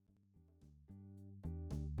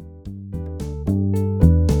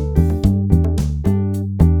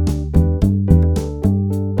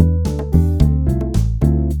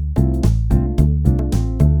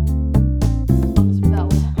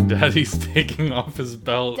Daddy's taking off his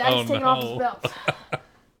belt. Daddy's taking off his belt.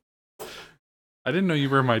 I didn't know you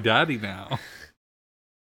were my daddy now.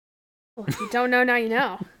 Well, if you don't know, now you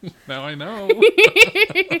know. Now I know.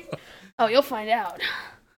 Oh, you'll find out.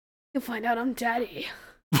 You'll find out I'm daddy.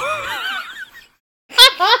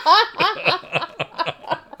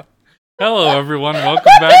 Hello, everyone.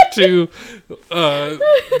 Welcome back to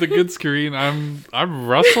the Good Screen. I'm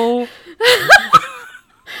Russell.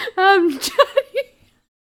 I'm daddy.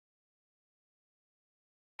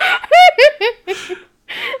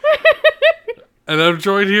 And I'm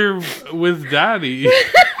joined here with Daddy.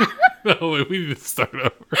 No, wait, we need to start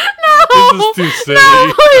over. No, this is too silly.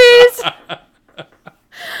 No, please.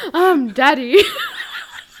 I'm daddy.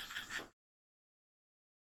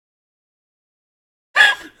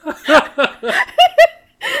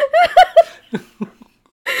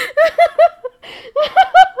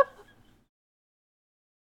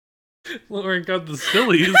 Lauren got the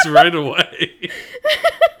sillies right away.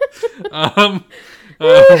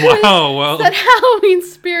 Wow, well. That Halloween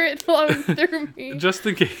spirit flowing through me. Just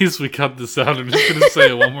in case we cut this out, I'm just going to say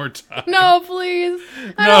it one more time. No, please.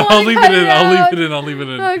 I'll leave it in. I'll leave it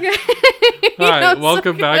in. Okay. Hi,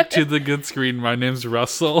 welcome back to the Good Screen. My name's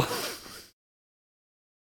Russell.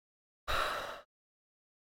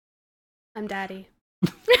 I'm daddy.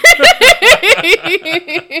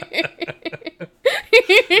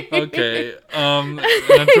 Okay. And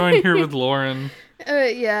I'm joined here with Lauren.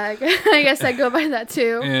 Yeah, I guess I go by that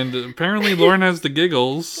too. And apparently Lauren has the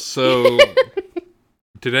giggles, so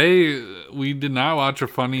today we did not watch a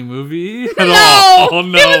funny movie at all.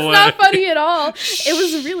 No, it was way. Not funny at all.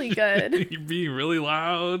 It was really good. You're being really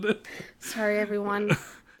loud. Sorry, everyone.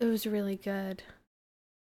 It was really good.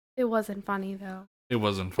 It wasn't funny, though. It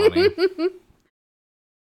wasn't funny.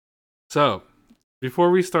 So,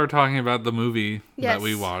 before we start talking about the movie that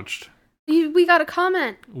we watched... We got a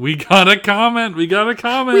comment. We got a comment. We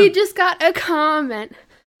just got a comment.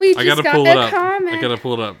 I gotta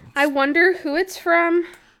pull it up. I wonder who it's from.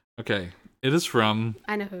 Okay. It is from...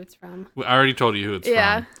 I know who it's from. I already told you who it's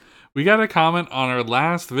from. We got a comment on our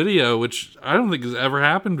last video, which I don't think has ever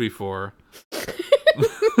happened before.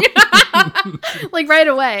 Like right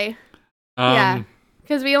away. Yeah.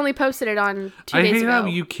 Because we only posted it on 2 days ago. I hate how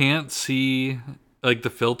you can't see... Like, the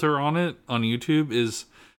filter on it on YouTube is...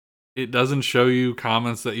 It doesn't show you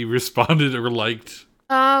comments that you responded or liked.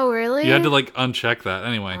 Oh, really? You had to, like, uncheck that.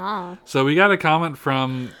 Anyway. Oh. So we got a comment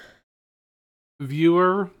from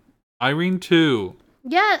viewer Irene2.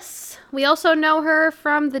 Yes. We also know her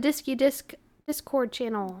from the Disky Disc Discord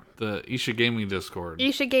channel. The Isha Gaming Discord.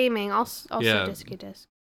 Isha Gaming. Also Disky Disc.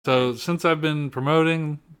 So since I've been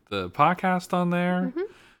promoting the podcast on there,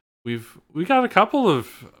 we got a couple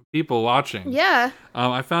of people watching. Yeah.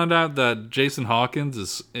 I found out that Jason Hawkins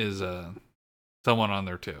is someone on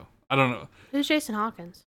there too. I don't know. Who's Jason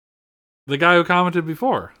Hawkins? The guy who commented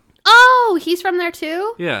before. Oh, he's from there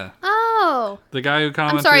too? Yeah. Oh. The guy who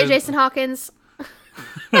commented. I'm sorry, Jason Hawkins.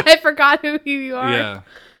 I forgot who you are. Yeah.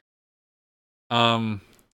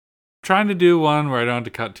 Trying to do one where I don't have to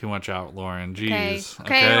cut too much out, Lauren. Jeez.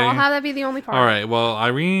 Okay. I'll have that be the only part. All right. Well,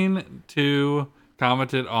 Irene2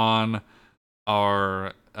 commented on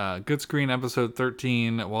our Good Screen episode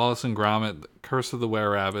 13, Wallace and Gromit, Curse of the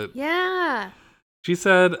Were-Rabbit. Yeah. She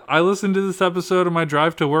said, I listened to this episode on my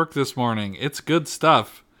drive to work this morning. It's good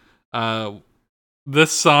stuff.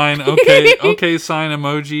 This sign, okay sign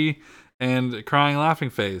emoji, and crying laughing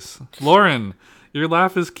face. Lauren, your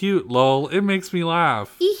laugh is cute, lol. It makes me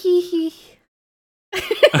laugh.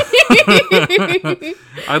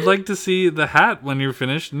 I'd like to see the hat when you're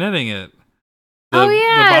finished knitting it. The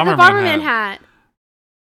Bomberman hat.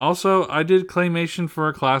 Also, I did claymation for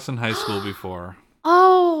a class in high school before.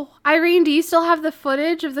 Oh, Irene, do you still have the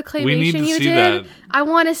footage of the claymation we need to you see did? That. I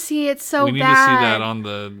want to see it so bad. We need to see that on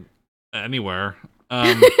the anywhere.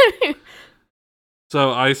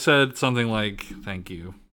 So I said something like, "Thank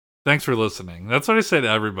you, thanks for listening." That's what I say to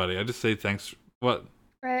everybody. I just say thanks. What?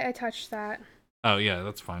 Right, I touched that. Oh yeah,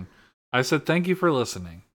 that's fine. I said thank you for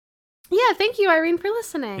listening. Yeah, thank you, Irene, for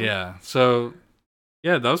listening. Yeah. So.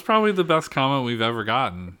 Yeah, that was probably the best comment we've ever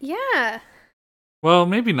gotten. Yeah. Well,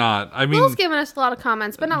 maybe not. I mean, Will's given us a lot of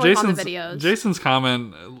comments, but not like on the videos. Jason's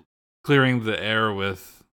comment clearing the air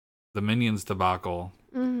with the Minions debacle.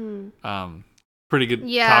 Pretty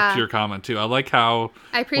good top tier comment too. I like how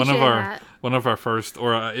I appreciate that. One of our first,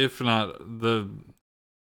 or if not the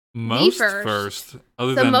most first,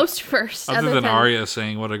 other than Arya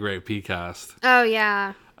saying what a great PCast. Oh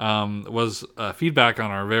yeah. Was feedback on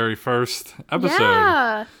our very first episode.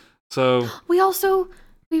 Yeah. So we also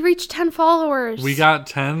We reached 10 followers. We got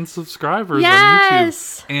 10 subscribers on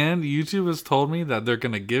YouTube. And YouTube has told me that they're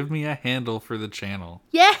going to give me a handle for the channel.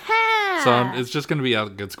 Yeah. So it's just going to be a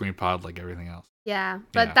Good Screen Pod like everything else. Yeah,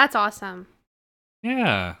 but that's awesome.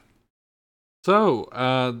 Yeah. So,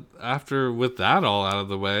 with that all out of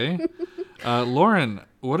the way, Lauren,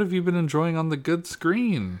 what have you been enjoying on the good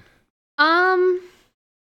screen?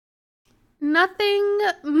 Nothing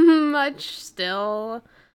much still.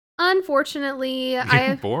 Unfortunately,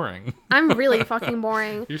 You're boring. I'm really fucking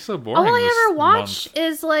boring. You're so boring. All I ever watch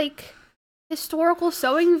is like historical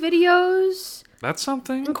sewing videos. That's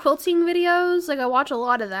something. And quilting videos. Like I watch a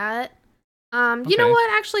lot of that. You know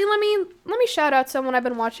what? Actually, let me shout out someone I've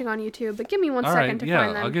been watching on YouTube. But give me one second to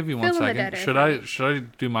find them. I'll give you 1 second. Should I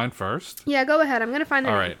do mine first? Yeah, go ahead. I'm gonna find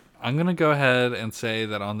them. All right. I'm gonna go ahead and say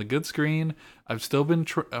that on the good screen, I've still been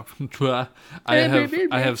I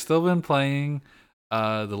have still been playing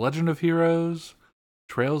The Legend of Heroes,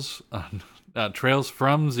 Trails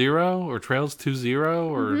from Zero or Trails to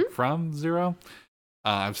Zero or from Zero.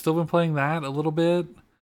 I've still been playing that a little bit.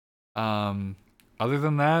 Other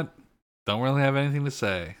than that, don't really have anything to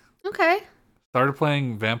say. Okay. Started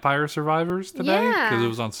playing Vampire Survivors today because it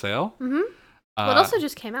was on sale. Mm-hmm. Well, it also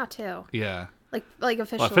just came out too. Yeah. Like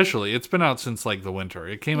officially. Well, officially, it's been out since like the winter.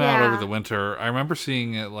 It came out over the winter. I remember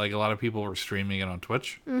seeing it. Like a lot of people were streaming it on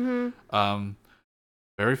Twitch. Mm-hmm.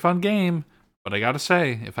 Very fun game, but I gotta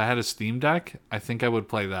say, if I had a Steam Deck, I think I would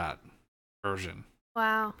play that version.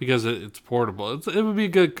 Wow. Because it's portable. It would be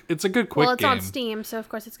good. It's a good quick game. Well, it's on Steam, so of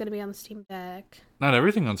course it's gonna be on the Steam Deck. Not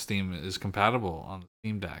everything on Steam is compatible on the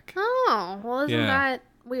Steam Deck. Oh, well, isn't that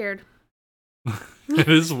weird? It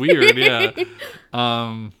is weird, yeah.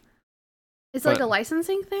 It's like a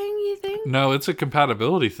licensing thing, you think? No, it's a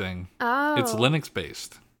compatibility thing. Oh. It's Linux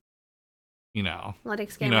based. You know.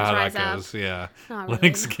 Linux gamers you know how rise that up. goes, yeah. Not really.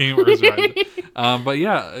 Linux gamers rise. But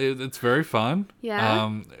yeah, it's very fun.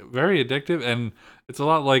 Yeah. Very addictive, and it's a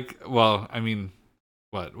lot like, well, I mean,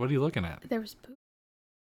 what are you looking at? There was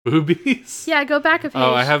boobies? Yeah, go back a page.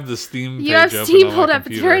 Oh, I have the Steam page. You have Steam pulled up.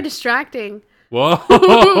 It's very distracting. Whoa.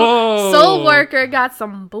 Soul Worker got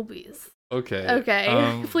some boobies.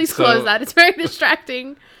 Okay. Please close that. It's very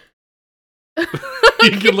distracting.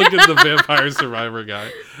 You can look at the Vampire Survivor guy.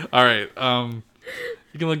 All right.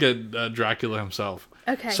 You can look at Dracula himself.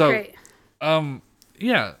 Okay, great.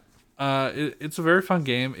 Yeah. It's a very fun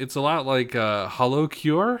game. It's a lot like Hollow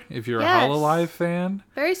Cure, if you're a Hololive fan.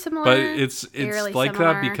 Very similar. But it's like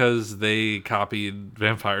similar. that because they copied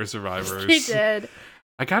Vampire Survivors. They did.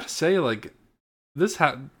 I gotta say, like, this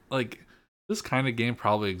kind of game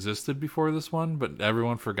probably existed before this one, but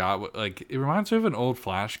everyone forgot what. Like, it reminds me of an old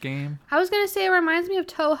Flash game. I was gonna say it reminds me of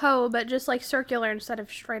Toho, but just like circular instead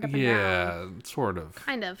of straight up and down. Yeah, sort of.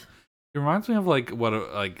 Kind of. It reminds me of like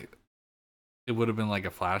it would have been like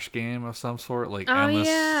a Flash game of some sort, like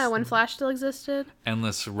endless, when Flash still existed.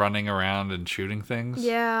 Endless running around and shooting things.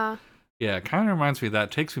 Yeah. Yeah, it kind of reminds me of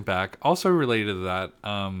that. Takes me back. Also related to that,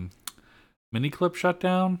 Miniclip shut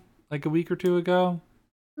down like a week or two ago.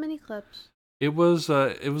 Miniclips. It was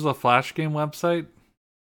a Flash game website.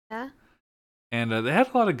 Yeah. And they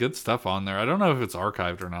had a lot of good stuff on there. I don't know if it's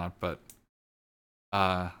archived or not, but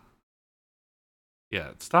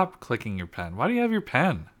yeah, stop clicking your pen. Why do you have your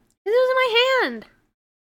pen? It was in my hand.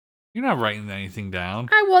 You're not writing anything down.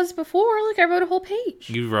 I was before. Like, I wrote a whole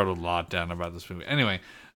page. You wrote a lot down about this movie. Anyway,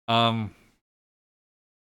 Miniclip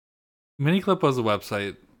was a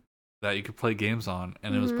website that you could play games on,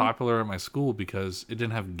 and it was popular at my school because it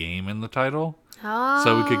didn't have game in the title. Oh,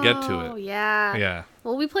 so we could get to it. Yeah. Yeah.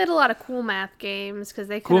 Well, we played a lot of Cool Math games because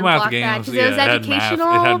they couldn't Cool Math block games, that because yeah, it was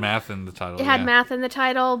educational. It had math in the title. It had math in the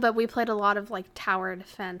title, but we played a lot of like tower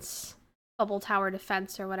defense, bubble tower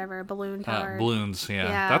defense or whatever, balloon tower. Balloons,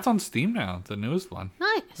 yeah. That's on Steam now, the newest one.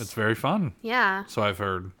 Nice. It's very fun. Yeah. So I've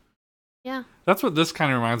heard. Yeah. That's what this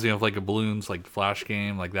kind of reminds me of, like a Balloons, like Flash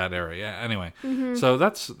game, like that era. Yeah. Anyway, so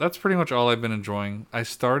that's pretty much all I've been enjoying. I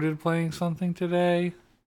started playing something today,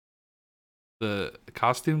 the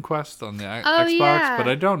Costume Quest on the Xbox, but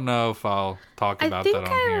I don't know if I'll talk about that on here. I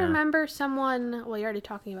think I remember someone. Well, you're already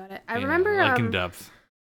talking about it. I remember like in depth.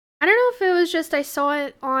 I don't know if it was just I saw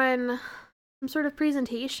it on some sort of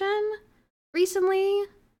presentation recently.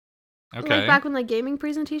 Okay. Like back when like gaming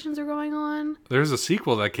presentations were going on. There's a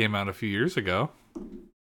sequel that came out a few years ago.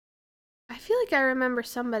 I feel like I remember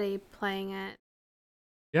somebody playing it.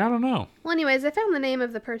 Yeah, I don't know. Well, anyways, I found the name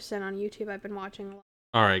of the person on YouTube I've been watching.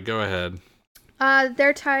 All right, go ahead.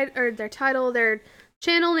 Their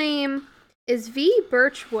channel name is V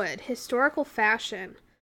Birchwood Historical Fashion,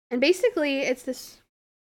 and basically it's this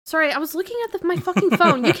Sorry, I was looking at my fucking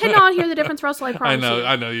phone. You cannot hear the difference, Russell, I promise you.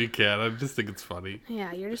 I know you can. I just think it's funny.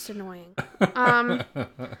 Yeah, you're just annoying.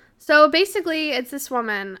 So basically, it's this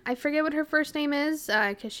woman. I forget what her first name is,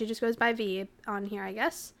 because she just goes by V on here, I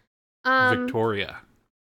guess. Victoria.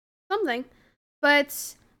 Something.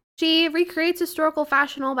 But she recreates historical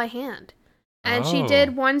fashion all by hand. And she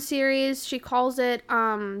did one series, she calls it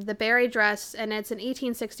The Berry Dress, and it's an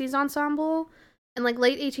 1860s ensemble. And like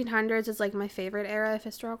late 1800s is like my favorite era of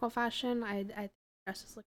historical fashion. I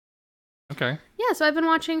dresses look. Okay. Yeah, so I've been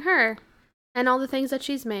watching her and all the things that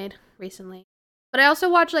she's made recently. But I also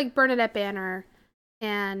watch like Bernadette Banner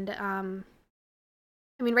and I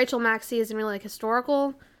mean Rachel Maxey isn't really like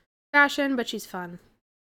historical fashion, but she's fun.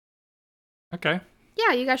 Okay.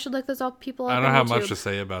 Yeah, you guys should look those all people up. I don't have much to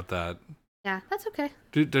say about that. Yeah, that's okay.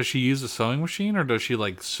 Does she use a sewing machine or does she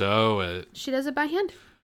like sew it? She does it by hand.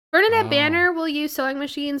 Bernadette Banner will use sewing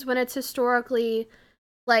machines when it's historically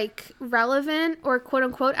like relevant or quote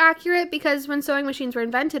unquote accurate, because when sewing machines were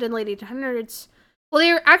invented in late 1800s, well,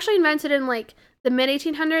 they were actually invented in like the mid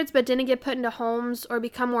 1800s, but didn't get put into homes or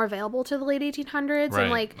become more available to the late 1800s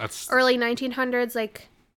and like early 1900s, like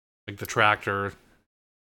the tractor.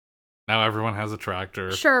 Now everyone has a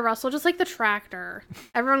tractor. Sure, Russell, just like the tractor.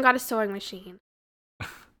 Everyone got a sewing machine.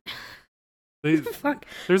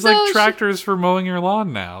 There's like tractors for mowing your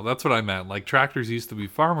lawn now. That's what I meant. Like tractors used to be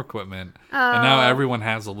farm equipment, and now everyone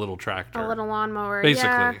has a little tractor. A little lawnmower. Basically.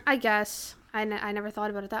 Yeah, I guess. I never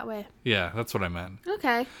thought about it that way. Yeah, that's what I meant.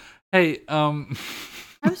 Okay. Hey, I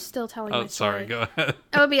was still telling my story. Sorry, go ahead.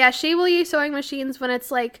 Oh, but yeah, she will use sewing machines when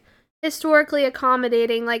it's like historically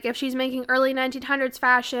accommodating. Like if she's making early 1900s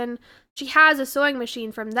fashion, she has a sewing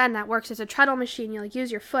machine from then that works as a treadle machine. You like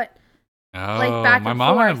use your foot. Oh, like back my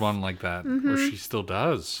mom had one like that, or she still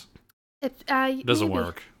does. It doesn't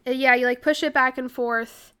work. Yeah, you like push it back and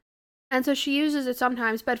forth, and so she uses it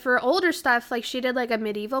sometimes. But for older stuff, like she did like a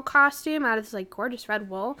medieval costume out of this like gorgeous red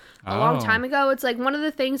wool a long time ago. It's like one of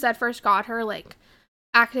the things that first got her like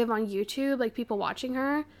active on YouTube, like people watching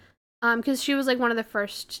her, because she was like one of the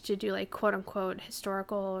first to do like quote unquote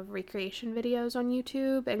historical recreation videos on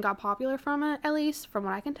YouTube and got popular from it, at least from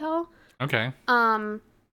what I can tell. Okay.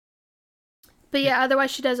 But yeah,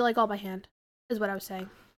 otherwise she does it like all by hand, is what I was saying.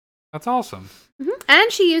 That's awesome. Mm-hmm. And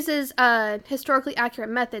she uses historically accurate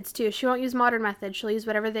methods too. She won't use modern methods. She'll use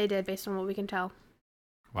whatever they did based on what we can tell.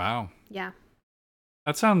 Wow. Yeah.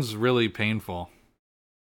 That sounds really painful.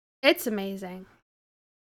 It's amazing.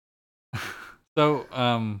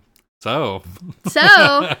 So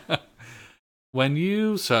when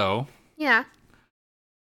you sew, yeah,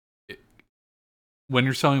 when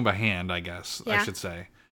you're sewing by hand, I guess I should say,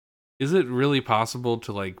 is it really possible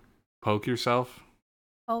to like poke yourself?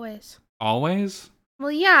 Always.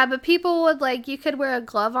 Well, yeah, but people would like, you could wear a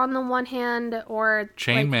glove on the one hand or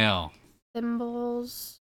chainmail, like,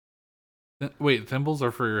 thimbles. Wait, thimbles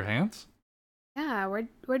are for your hands? Yeah, where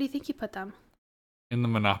do you think you put them? In the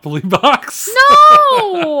Monopoly box?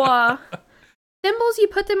 No! Thimbles, you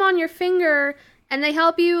put them on your finger, and they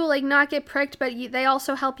help you, like, not get pricked, but they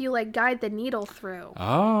also help you, like, guide the needle through.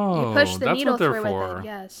 Oh, you push the that's needle what they're through for. with it,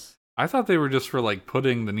 yes. I thought they were just for, like,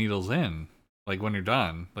 putting the needles in. Like, when you're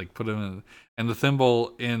done. Like, put them in. And the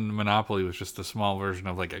thimble in Monopoly was just a small version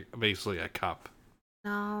of, like, basically a cup.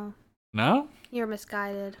 No. No? You're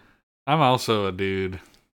misguided. I'm also a dude.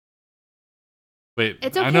 Wait,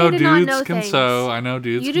 it's okay I know to dudes not know can things. sew. I know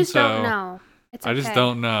dudes can sew. You just don't know. It's okay. I just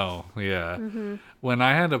don't know. Yeah. Mm-hmm. When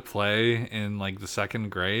I had a play in like the second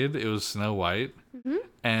grade, it was Snow White,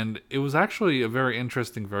 and it was actually a very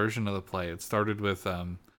interesting version of the play. It started with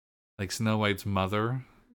like Snow White's mother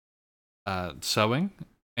sewing,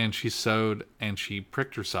 and she sewed and she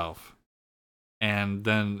pricked herself, and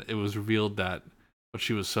then it was revealed that what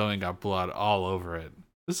she was sewing got blood all over it.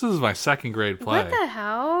 This is my second grade play. What the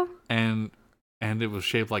hell? And it was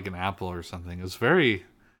shaped like an apple or something. It was very...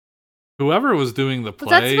 Whoever was doing the play...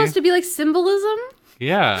 Was that supposed to be like symbolism?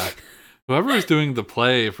 Yeah. Whoever was doing the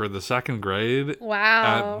play for the second grade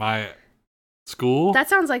wow. at my school... That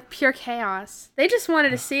sounds like pure chaos. They just wanted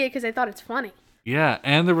to see it because they thought it's funny. Yeah,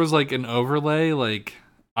 and there was like an overlay, like...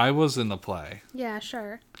 I was in the play. Yeah,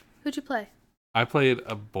 sure. Who'd you play? I played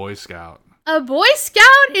a Boy Scout. A Boy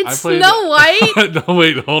Scout in Snow White? No,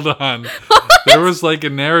 wait, hold on. There was like a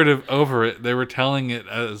narrative over it. They were telling it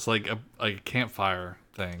as like a campfire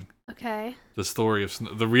thing. Okay.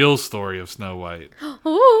 The real story of Snow White.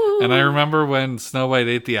 Ooh. And I remember when Snow White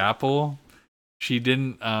ate the apple, she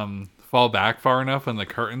didn't fall back far enough when the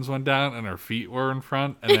curtains went down and her feet were in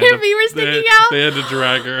front. And Her feet were sticking out? They had to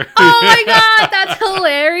drag her. Oh my god, that's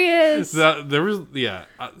hilarious.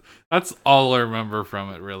 That's all I remember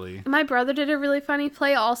from it, really. My brother did a really funny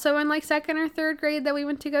play also in like 2nd or 3rd grade that we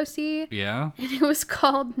went to go see. Yeah. And it was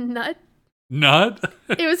called Nut. Nut?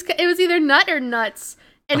 It was either Nut or Nuts.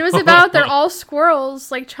 And it was about they're all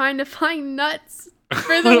squirrels like trying to find nuts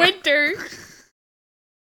for the winter.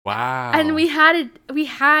 Wow. And we had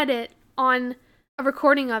it on a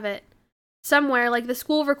recording of it somewhere. Like the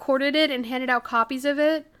school recorded it and handed out copies of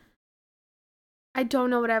it. I don't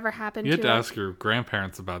know whatever happened You to had to it. ask your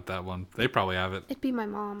grandparents about that one. They probably have it. It'd be my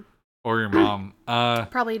mom. Or your mom.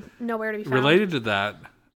 Probably nowhere to be found. Related to that,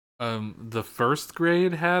 the 1st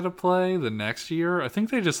grade had a play the next year. I think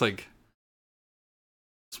they just like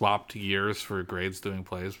swapped years for grades doing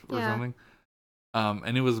plays or something.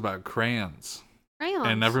 And it was about crayons. Crayons.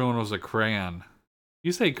 And everyone was a crayon.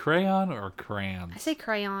 You say crayon or crayons? I say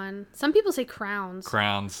crayon. Some people say crowns.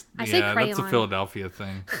 Crowns. I say That's a crayon. Philadelphia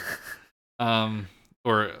thing.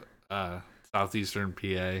 Or southeastern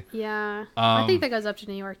PA. Yeah. I think that goes up to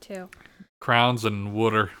New York too. Crowns and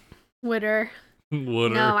water. Witter.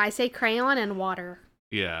 Water. No, I say crayon and water.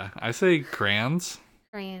 Yeah, I say crayons.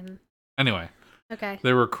 Crayon. Anyway, Okay.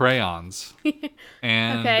 they were crayons.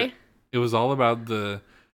 And Okay. it was all about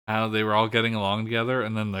how they were all getting along together,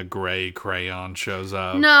 and then the gray crayon shows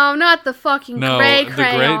up. No, not the fucking gray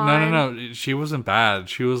crayon. No. She wasn't bad.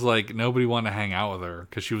 She was like, nobody wanted to hang out with her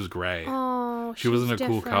because she was gray. Oh, she wasn't a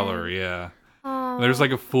cool color, yeah. Oh. There's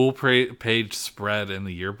like a full page spread in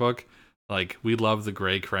the yearbook. Like, we love the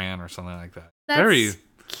gray crayon or something like that. That's Very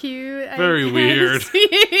cute. very weird.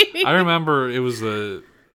 I I remember it was a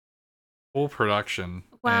full production.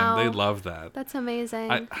 Wow. And they loved that. That's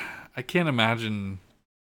amazing. I can't imagine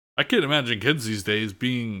kids these days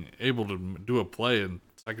being able to do a play in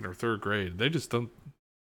 2nd or 3rd grade. They just don't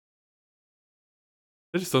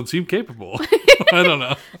seem capable. I don't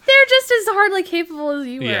know. They're just as hardly capable as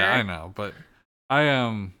you were. Yeah, I know, but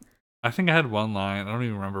I think I had one line. I don't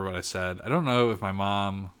even remember what I said. I don't know if my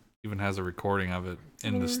mom even has a recording of it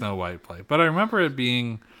in the Snow White play, but I remember it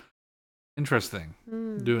being interesting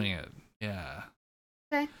doing it. Yeah.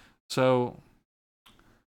 Okay. So,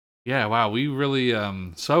 yeah, wow, we really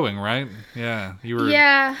sewing, right? Yeah, you were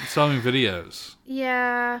sewing videos.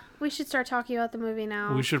 Yeah, we should start talking about the movie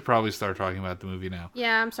now. We should probably start talking about the movie now.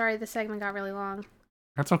 Yeah, I'm sorry, the segment got really long.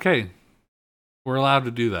 That's okay. We're allowed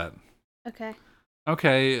to do that. Okay.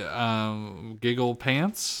 Okay, giggle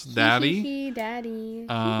pants, daddy. Daddy.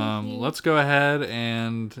 Let's go ahead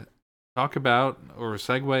and talk about or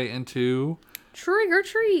segue into Trick or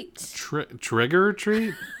treat. Trigger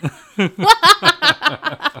treat?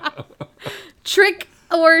 Trick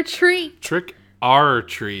or treat. Trick our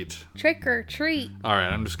treat. Trick or treat. All right,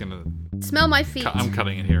 I'm just gonna Smell my feet. I'm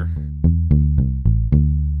cutting it here.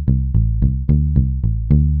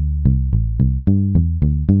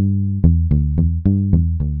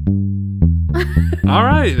 All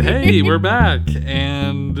right, hey, we're back,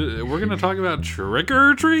 and we're gonna talk about trick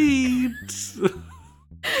or treat. Stop!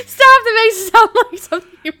 That makes it sound like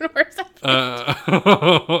something even worse.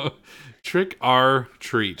 Trick or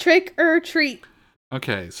treat. Trick or treat.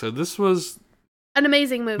 Okay, so this was an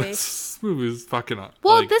amazing movie. This movie is fucking up.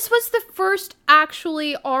 Well, this was the first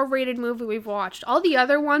actually R-rated movie we've watched. All the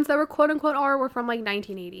other ones that were quote unquote R were from like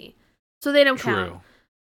 1980, so they don't count.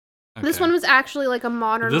 Okay. This one was actually like a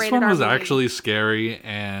modern. This one was movie. Actually scary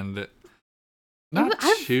and not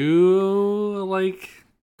too like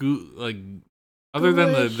other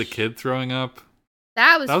than the kid throwing up.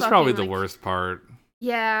 That was probably the worst part.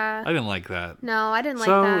 Yeah. I didn't like that. No, I didn't like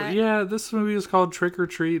that. So, yeah, this movie is called Trick or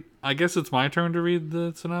Treat. I guess it's my turn to read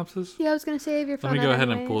the synopsis. Yeah, I was going to say if you're Let me go ahead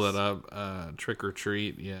and pull that up. Trick or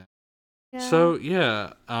Treat, yeah. So,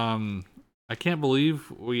 yeah, I can't believe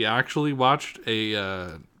we actually watched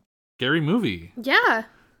a scary movie. Yeah.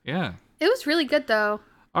 Yeah. It was really good, though.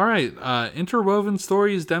 All right. Interwoven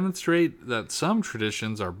stories demonstrate that some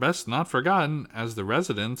traditions are best not forgotten, as the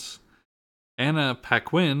residents, Anna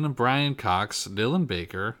Paquin, Brian Cox, Dylan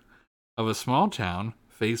Baker, of a small town,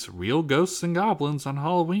 face real ghosts and goblins on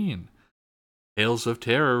Halloween. Tales of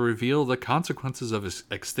terror reveal the consequences of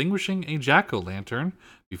extinguishing a jack-o'-lantern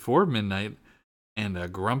before midnight and a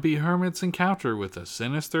grumpy hermit's encounter with a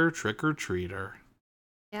sinister trick-or-treater.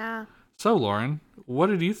 Yeah. So, Lauren, what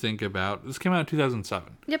did you think about... This came out in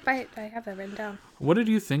 2007. Yep, I have that written down. What did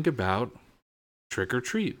you think about Trick or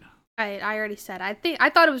Treat? I already said. I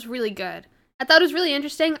thought it was really good. I thought it was really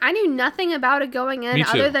interesting. I knew nothing about it going in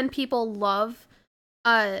other than people love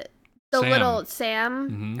the Sam. Little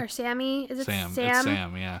Sam or Sammy. Is it Sam? It's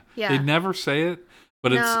Sam, yeah. Yeah. They never say it,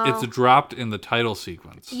 but No. it's dropped in the title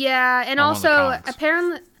sequence. Yeah, and on one of the also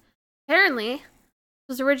comics. apparently it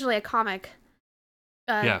was originally a comic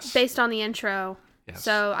Yes. based on the intro. Yes.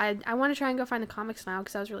 So I want to try and go find the comics now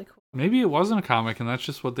because that was really cool. Maybe it wasn't a comic, and that's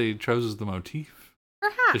just what they chose as the motif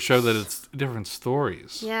Perhaps to show that it's different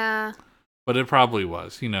stories. Yeah, But it probably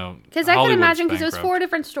was, you know. because I can Hollywood's imagine because it was bankrupt. 4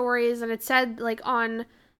 different stories, and it said like on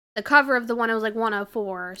the cover of the one it was like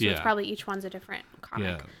 104. So it's Yeah. probably each one's a different comic.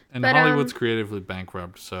 Yeah, and But, Hollywood's creatively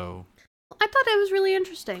bankrupt, so I thought it was really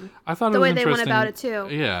interesting I thought the it was way they went interesting. about it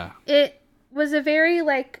too. Yeah, It was a very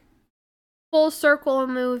like full circle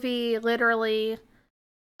movie, literally.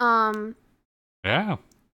 yeah.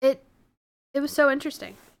 It was so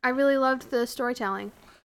interesting. I really loved the storytelling.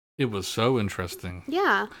 It was so interesting.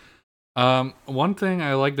 Yeah. One thing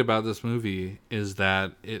I liked about this movie is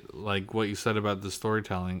that it, like what you said about the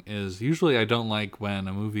storytelling, is usually I don't like when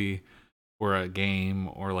a movie or a game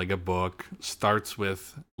or like a book starts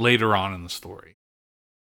with later on in the story.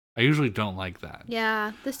 I usually don't like that.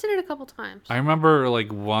 Yeah. This did it a couple times. I remember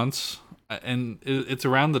like once, and it's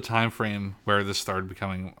around the time frame where this started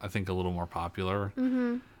becoming, I think, a little more popular.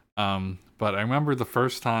 Mm-hmm. But I remember the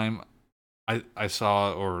first time I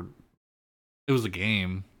saw, or it was a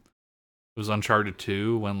game. It was Uncharted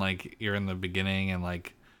 2 when like you're in the beginning and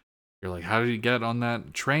like you're like, how did you get on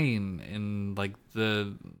that train in like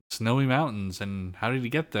the snowy mountains and how did you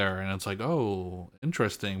get there? And it's like, oh,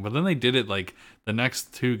 interesting. But then they did it like the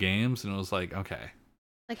next 2 games and it was like, okay.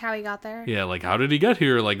 Like how he got there? Yeah, like how did he get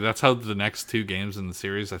here? Like that's how the next 2 games in the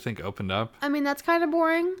series I think opened up. I mean, that's kind of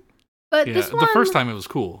boring. But Yeah, this one, the first time it was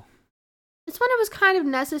cool. This one, it was kind of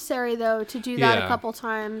necessary though to do that Yeah. a couple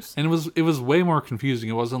times. And it was way more confusing.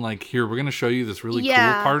 It wasn't like, here, we're gonna show you this really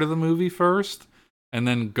Yeah. cool part of the movie first, and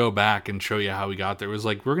then go back and show you how we got there. It was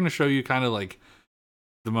like, we're gonna show you kind of like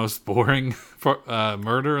the most boring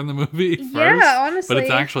murder in the movie first. Yeah, honestly. But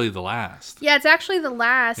it's actually the last. Yeah, it's actually the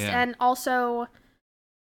last, Yeah. and also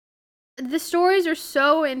the stories are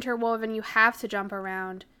so interwoven. You have to jump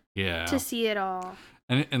around Yeah. to see it all.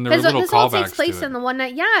 And there were Because little this all callbacks takes place to it. in the one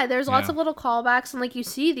night. Yeah, there's lots Yeah. of little callbacks, and like you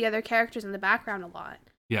see the other characters in the background a lot,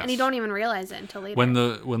 Yes. and you don't even realize it until later. When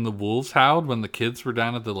the wolves howled when the kids were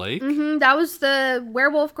down at the lake. That was the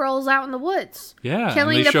werewolf girls out in the woods. Yeah.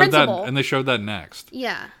 Killing and they the showed principal. that, and they showed that next.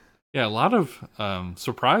 Yeah, Yeah, a lot of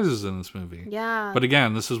surprises in this movie. yeah. But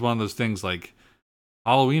again, this is one of those things like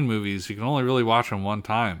Halloween movies, you can only really watch them one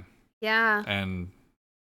time. Yeah. And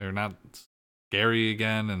they're not scary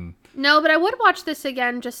again. And No, but I would watch this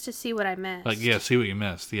again just to see what I missed. like, yeah, see what you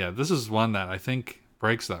missed. Yeah, this is one that I think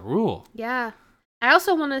breaks that rule. Yeah. I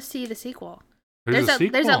also want to see the sequel. There's a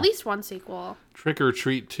sequel. There's at least one sequel. Trick or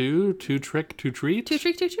Treat 2, Two Trick, Two Treat. Two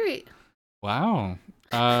Trick, Two Treat. Wow.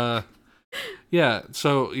 Yeah,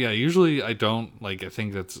 so yeah, usually I don't like, I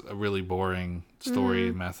think that's a really boring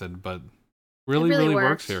story method, but really, really really works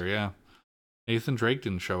works. here, yeah. Nathan Drake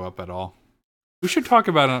didn't show up at all. We should talk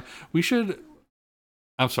about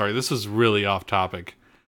I'm sorry, this is really off topic.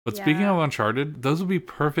 But speaking Yeah. of Uncharted, those would be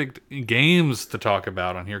perfect games to talk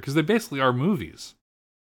about on here because they basically are movies.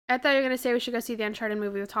 I thought you were going to say we should go see the Uncharted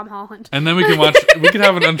movie with Tom Holland. And then we can we could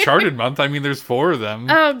have an Uncharted month. I mean, there's 4 of them.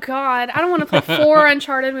 Oh, God. I don't want to play 4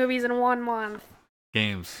 Uncharted movies in 1 month.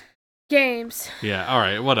 Games. Games. Yeah, all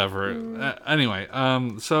right, whatever. Anyway,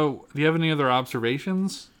 so do you have any other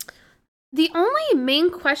observations? The only main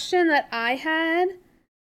question that I had,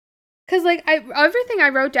 because like everything I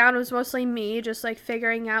wrote down was mostly me just like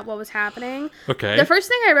figuring out what was happening. Okay. The first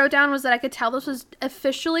thing I wrote down was that I could tell this was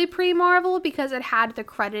officially pre-Marvel because it had the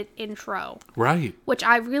credit intro, Right. which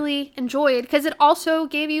I really enjoyed because it also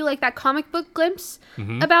gave you like that comic book glimpse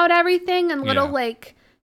Mhm. about everything and little Yeah. like,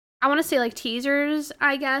 I want to say like teasers,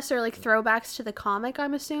 I guess, or like throwbacks to the comic,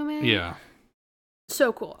 I'm assuming. Yeah.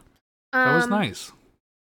 So cool. That was nice.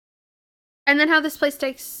 And then how this place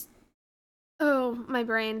takes... Oh, my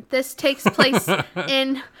brain. This takes place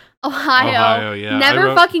in Ohio. Ohio, yeah.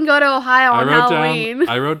 Never fucking go to Ohio on Halloween.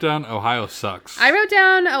 I wrote down Ohio sucks. I wrote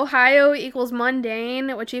down Ohio equals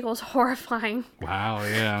mundane, which equals horrifying. Wow,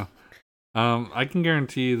 yeah. I can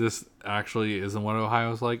guarantee this actually isn't what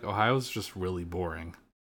Ohio's like. Ohio's just really boring.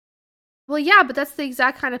 Well, yeah, but that's the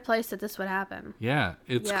exact kind of place that this would happen. Yeah,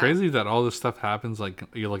 it's Yeah. crazy that all this stuff happens. Like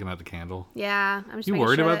you're looking at the candle. Yeah, I'm just You making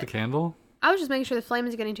worried sure about that- the candle? I was just making sure the flame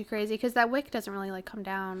is getting too crazy because that wick doesn't really like come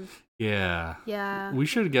down. Yeah. Yeah, We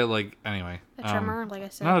should get like anyway. a trimmer, like I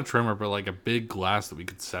said. Not a trimmer, but like a big glass that we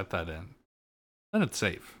could set that in. Then it's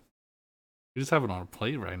safe. We just have it on a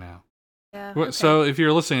plate right now. Yeah. Well, okay. So if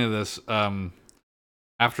you're listening to this,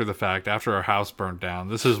 after the fact, after our house burnt down,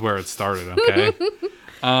 this is where it started. Okay.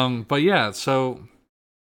 But yeah, so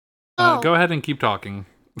Oh. go ahead and keep talking.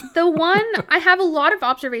 The one, I have a lot of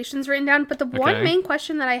observations written down, but the one Okay. main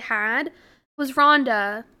question that I had was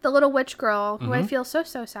Rhonda, the little witch girl, who I Mhm. feel so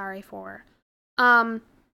sorry for.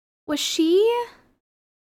 Was she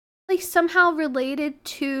like somehow related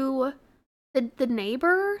to the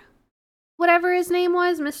neighbor? Whatever his name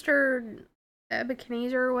was, Mr.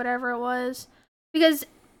 Ebenezer or whatever it was. Because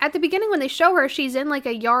at the beginning when they show her, she's in like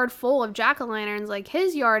a yard full of jack-o'-lanterns, like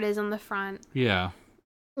his yard is in the front. Yeah.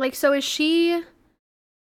 Like, so is she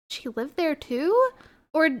lived there too?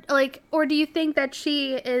 Or do you think that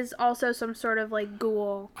she is also some sort of like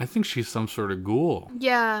ghoul? I think she's some sort of ghoul.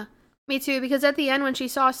 Yeah, me too, because at the end when she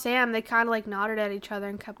saw Sam, they kind of like nodded at each other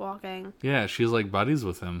and kept walking. Yeah, she's like buddies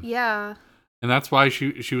with him. Yeah. And that's why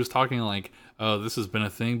she was talking like, oh, this has been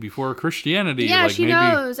a thing before Christianity. Yeah, like, she maybe,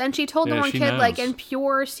 knows. And she told the Yeah, one she kid, like, knows. in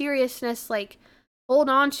pure seriousness, like, hold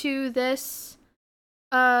on to this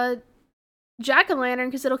jack-o'-lantern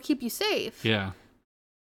because it'll keep you safe. Yeah.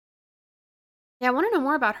 Yeah, I want to know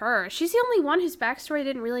more about her. She's the only one whose backstory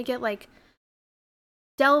didn't really get, like,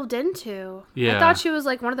 delved into. Yeah. I thought she was,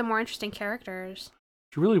 like, one of the more interesting characters.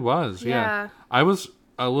 She really was. Yeah. I was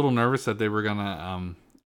a little nervous that they were gonna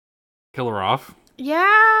kill her off. Yeah.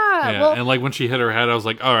 Yeah. Well, And like when she hit her head, I was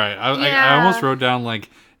like, all right. I Yeah. almost wrote down like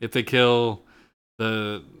if they kill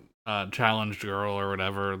the challenged girl or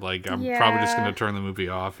whatever, like I'm probably just Yeah. gonna turn the movie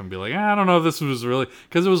off and be like, I don't know if this was really,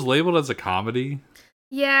 because it was labeled as a comedy.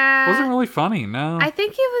 yeah. It wasn't really funny. No. I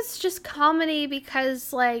think it was just comedy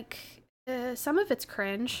because, like, some of it's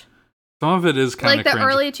cringe. Some of it is kind Like of the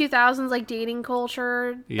cringe. early 2000s, like, dating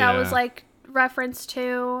culture that was, Yeah. like, referenced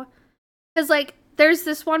to. Because, like, there's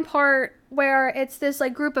this one part where it's this,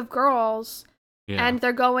 like, group of girls Yeah. and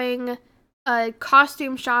they're going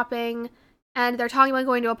costume shopping and they're talking about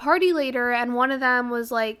going to a party later, and one of them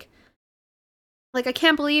was like I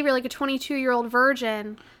can't believe you're like a 22-year-old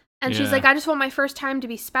virgin, and she's Yeah. like, I just want my first time to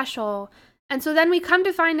be special. And so then we come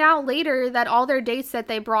to find out later that all their dates that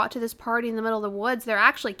they brought to this party in the middle of the woods, they're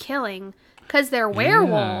actually killing because they're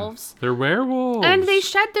werewolves. They're werewolves. And they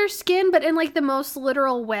shed their skin, but in like the most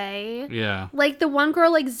literal way. Yeah. Like the one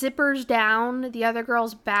girl like zippers down the other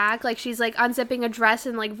girl's back, like she's like unzipping a dress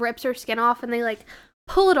and like rips her skin off, and they like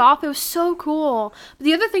pull it off. It was so cool. But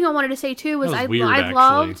the other thing I wanted to say too was That was I weird, actually.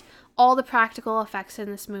 loved all the practical effects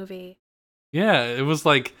in this movie. Yeah. It was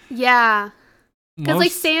like Yeah, because like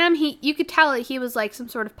most- Sam, you could tell that he was like some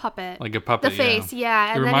sort of puppet. like a puppet. The face, yeah,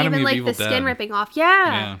 It and then reminded me even of like Evil the skin Dead. ripping off,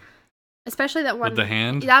 Yeah. especially that one With the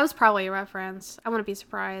hand. That was probably a reference. I wouldn't be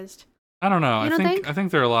surprised. I don't know. You don't think? I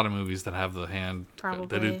think there are a lot of movies that have the hand. Probably.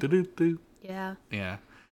 Do-do-do-do-do. Yeah. Yeah.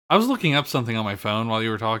 I was looking up something on my phone while you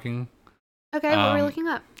were talking. Okay, what were you Um, looking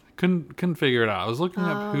up? Couldn't figure it out. I was looking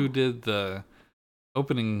up who Oh. did the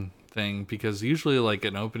opening thing, because usually like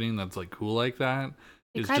an opening that's like cool like that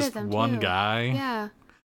They is credit just them, one too. guy. Yeah.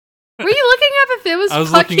 Were you looking up if it was I was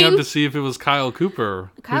fucking... looking up to see if it was Kyle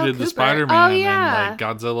Cooper Kyle who did Cooper. the Spider-Man Oh, yeah. and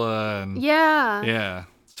like Godzilla and Yeah. yeah.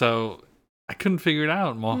 So I couldn't figure it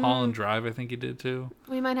out. Mm. Mulholland Drive, I think he did too.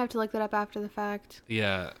 We might have to look that up after the fact.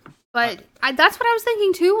 Yeah. But that's what I was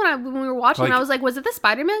thinking too when we were watching. Like- I was like, was it the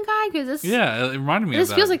Spider-Man guy? Because this Yeah, it reminded me of this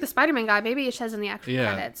that. feels like the Spider-Man guy. Maybe it says in the actual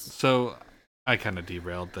Yeah. credits. So I kind of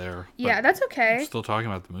derailed there. but Yeah, that's okay. I'm still talking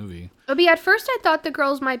about the movie. But at first I thought the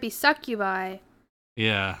girls might be succubi,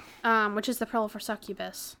 Yeah. which is the plural for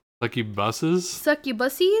succubus. Lucky buses.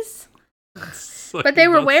 Succubussies? But they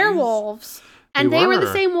were werewolves. And they were the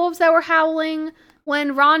were. same wolves that were howling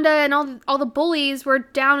when Rhonda and all the bullies were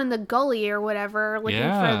down in the gully or whatever looking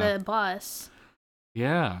Yeah. for the bus.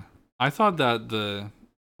 Yeah. I thought that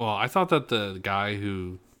the guy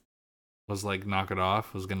who was like knock it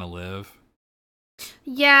off was gonna live.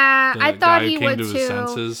 Yeah, The I thought guy who he came would to too. his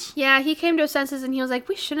senses. Yeah, he came to his senses and he was like,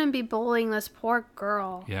 we shouldn't be bullying this poor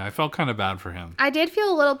girl. Yeah, I felt kind of bad for him. I did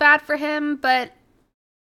feel a little bad for him, but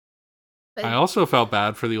I also felt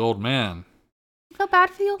bad for the old man I felt bad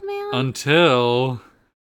for the old man. until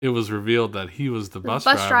it was revealed that he was the bus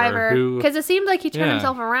driver. Who, Because it seemed like he turned Yeah.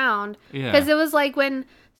 himself around. yeah, Because it was like when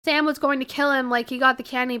Sam was going to kill him, like he got the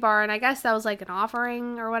candy bar, and I guess that was like an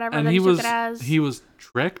offering or whatever and that he took was it as.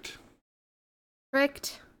 tricked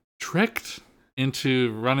Tricked.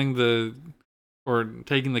 into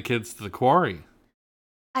taking the kids to the quarry.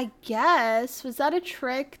 I guess. Was that a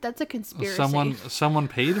trick? That's a conspiracy. Someone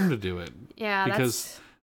paid him to do it. Yeah, because- that's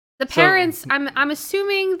the parents. I'm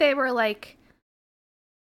assuming they were like,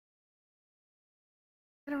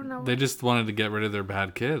 I don't know. They just wanted to get rid of their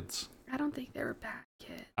bad kids. I don't think they were bad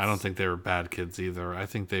kids. I don't think they were bad kids either. I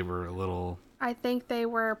think they were a little I think they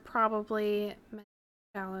were probably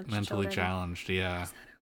mentally children. challenged. Yeah.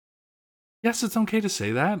 Yes, it's okay to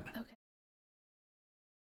say that.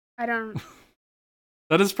 I don't.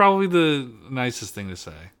 That is probably the nicest thing to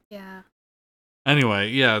say. Yeah. Anyway,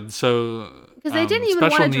 yeah, so... Because they didn't even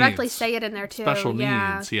want to directly needs. say it in there, too. Special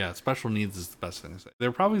needs, yeah. Special needs is the best thing to say.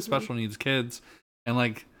 They're probably special needs kids, and,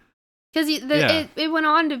 like... Because it went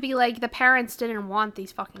on to be, like, the parents didn't want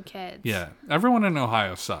these fucking kids. Yeah. Everyone in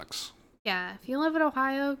Ohio sucks. Yeah. If you live in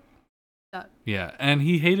Ohio, suck. Yeah, and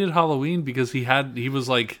he hated Halloween because he was,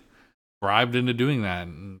 like, bribed into doing that,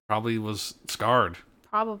 and probably was scarred.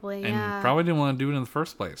 Probably, and yeah. probably didn't want to do it in the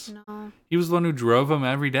first place. No. He was the one who drove him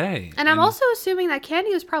every day. And I'm also assuming that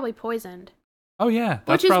Candy was probably poisoned. Oh yeah,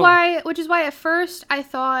 which is why at first I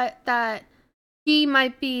thought that he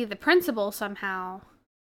might be the principal somehow.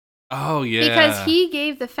 Oh yeah. Because he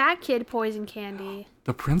gave the fat kid poison candy.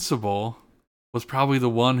 The principal was probably the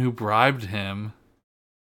one who bribed him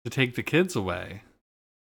to take the kids away.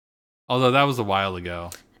 Although that was a while ago.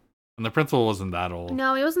 And the principal wasn't that old.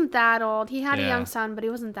 No, he wasn't that old. He had a young son, but he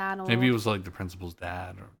wasn't that old. Maybe he was like the principal's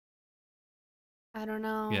dad. I don't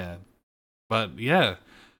know. Yeah. But yeah,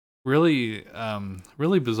 really,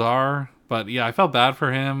 really bizarre. But yeah, I felt bad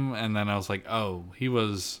for him. And then I was like, oh, he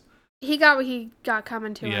got what he got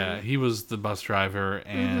coming to him. Yeah, he was the bus driver.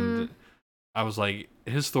 And I was like,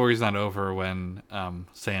 his story's not over when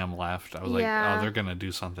Sam left. I was like, oh, they're going to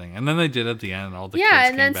do something. And then they did at the end. All the kids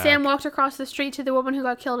and then came Sam back. walked across the street to the woman who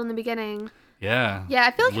got killed in the beginning. Yeah. Yeah,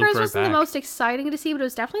 I feel like hers wasn't the most exciting to see, but it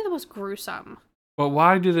was definitely the most gruesome. But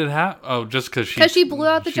why did it happen? Oh, just because she blew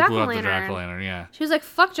out the jack-o'-lantern. Jack-o'-lantern, yeah. She was like,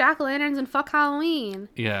 fuck jack-o'-lanterns and fuck Halloween.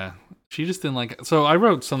 Yeah. She just didn't like it. So I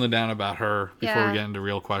wrote something down about her before we get into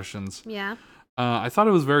real questions. Yeah. I thought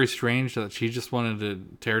it was very strange that she just wanted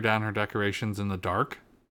to tear down her decorations in the dark.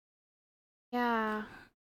 Yeah.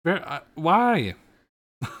 Why?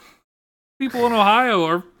 People in Ohio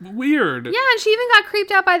are weird. Yeah, and she even got creeped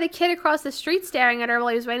out by the kid across the street staring at her while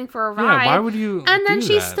he was waiting for a ride. Yeah, why would you And then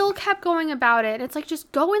she that? still kept going about it. It's like,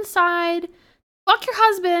 just go inside, fuck your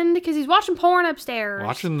husband, because he's watching porn upstairs.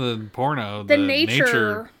 Watching the porno. The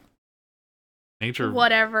nature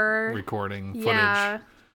whatever. Recording footage. Yeah.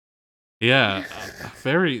 Yeah.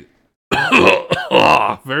 Very,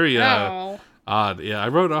 very odd. Yeah, I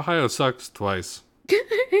wrote Ohio sucks twice.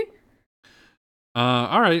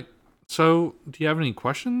 All right. So, do you have any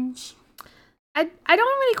questions? I don't have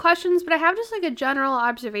any questions, but I have just like a general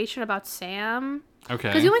observation about Sam. Okay.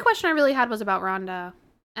 Because the only question I really had was about Rhonda,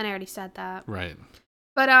 and I already said that. Right.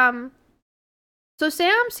 But so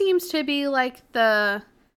Sam seems to be like the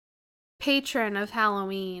patron of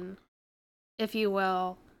Halloween, if you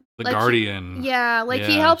will. The guardian. He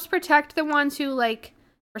helps protect the ones who like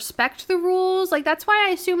respect the rules. Like that's why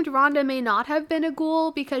I assumed Rhonda may not have been a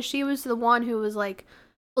ghoul, because she was the one who was like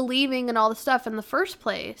believing in all the stuff in the first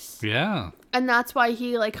place. Yeah. And that's why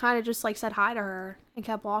he like kind of just like said hi to her and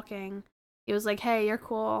kept walking. He was like, hey, you're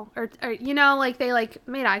cool. Or you know, like they like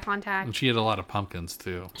made eye contact. And she had a lot of pumpkins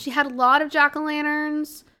too. She had a lot of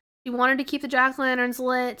jack-o'-lanterns. She wanted to keep the jack-o'-lanterns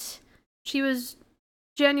lit. She was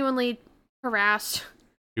genuinely harassed.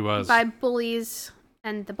 She was. By bullies.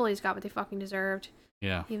 And the bullies got what they fucking deserved.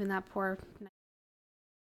 Yeah. Even that poor...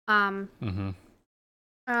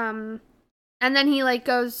 And then he like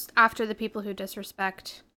goes after the people who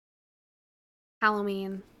disrespect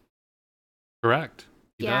Halloween. Correct.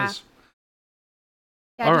 He does.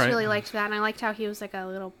 Yeah, I just really liked that, and I liked how he was like a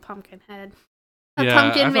little pumpkin head.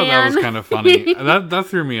 Pumpkin man. I thought that was kind of funny. that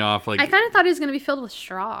threw me off. Like I kind of thought he was gonna be filled with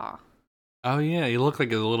straw. Oh yeah, he looked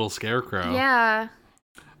like a little scarecrow. Yeah.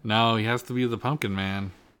 No, he has to be the pumpkin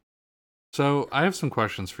man. So I have some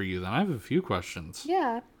questions for you. Then I have a few questions.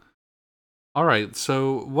 Yeah. All right,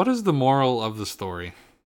 so what is the moral of the story?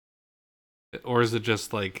 Or is it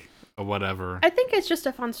just like a whatever? I think it's just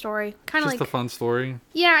a fun story. Kind of like a fun story?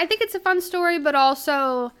 Yeah, I think it's a fun story, but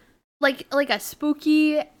also like a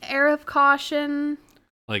spooky air of caution.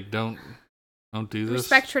 Like don't do this.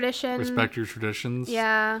 Respect tradition. Respect your traditions.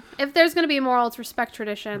 Yeah. If there's going to be a moral, it's respect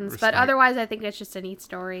traditions, but otherwise I think it's just a neat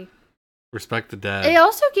story. Respect the dead. It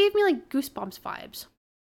also gave me like Goosebumps vibes.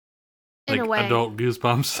 In a way. Adult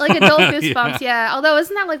Goosebumps. Like adult Goosebumps, yeah. Although,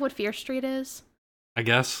 isn't that like what Fear Street is? I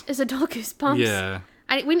guess. Is adult Goosebumps? Yeah.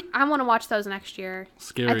 I want to watch those next year.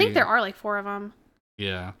 Scary. I think there are like 4 of them.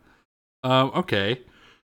 Yeah. Okay.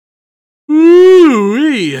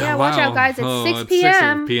 Ooh-wee. Yeah, watch out, guys. It's 6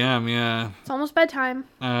 p.m. 6 p.m., yeah. It's almost bedtime.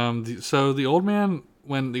 So the old man,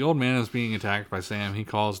 when the old man is being attacked by Sam, he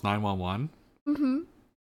calls 911. Mm-hmm.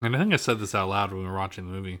 And I think I said this out loud when we were watching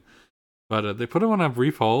the movie. But they put him on a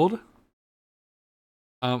brief hold.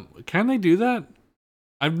 Can they do that?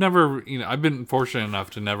 I've been fortunate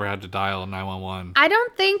enough to never had to dial 911. I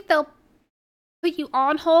don't think they'll put you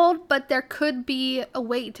on hold, but there could be a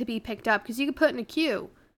wait to be picked up because you could put in a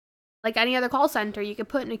queue. Like any other call center, you could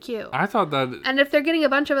put in a queue. I thought that. And if they're getting a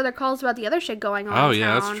bunch of other calls about the other shit going on. Oh,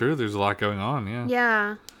 yeah, that's true. There's a lot going on, yeah.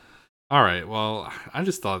 Yeah. All right, well, I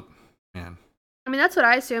just thought, man. I mean, that's what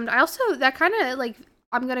I assumed. I also, that kind of, like,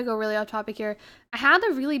 I'm going to go really off topic here. I had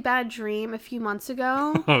a really bad dream a few months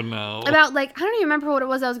ago. Oh, no. About, like, I don't even remember what it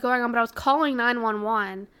was that was going on, but I was calling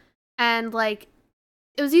 911. And, like,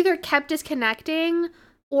 it was either kept disconnecting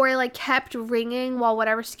or it, like, kept ringing while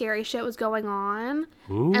whatever scary shit was going on.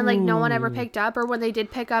 Ooh. And, like, no one ever picked up. Or when they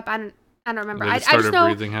did pick up, I don't remember. I just know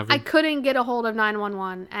heavy. I couldn't get a hold of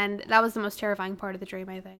 911. And that was the most terrifying part of the dream,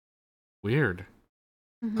 I think. Weird.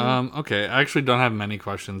 Mm-hmm. Okay, I actually don't have many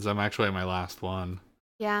questions. I'm actually at my last one.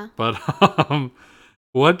 Yeah. But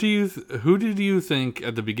who did you think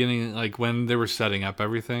at the beginning, like when they were setting up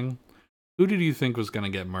everything, who did you think was going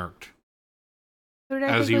to get murked? Who did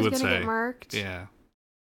I think was going to get murked? Yeah.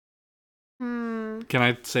 Hmm. Can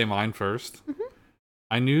I say mine first?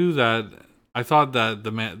 Mm-hmm. I thought that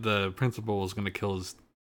the principal was going to kill his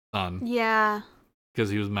son. Yeah.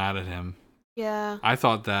 Because he was mad at him. Yeah. I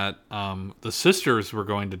thought that the sisters were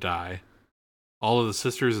going to die. All of the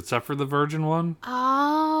sisters except for the virgin one.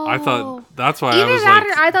 Oh. I thought that's why Either I was that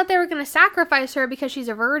like, or I thought they were going to sacrifice her because she's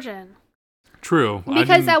a virgin. True.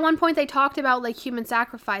 Because at one point they talked about like human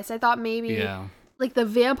sacrifice. I thought maybe like the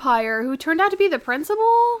vampire who turned out to be the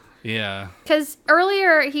principal. Yeah. Because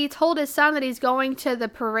earlier he told his son that he's going to the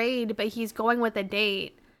parade, but he's going with a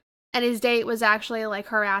date. And his date was actually like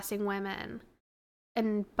harassing women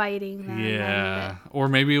and biting them. Yeah. Or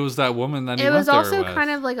maybe it was that woman that he It went was there also with. kind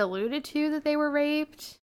of like alluded to that they were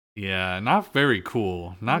raped. Yeah, not very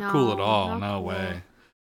cool. Not cool at all. No cool. way.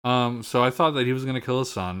 So I thought that he was gonna kill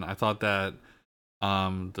his son. I thought that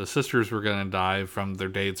the sisters were gonna die from their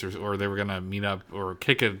dates, or they were gonna meet up or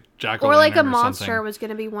kick a jack-o'-lantern or like a monster monster was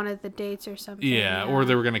gonna be one of the dates or something. Yeah, or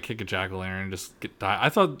they were gonna kick a jack-o'-lantern and just die. I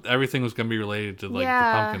thought everything was gonna be related to like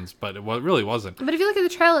the pumpkins, but it really wasn't. But if you look at the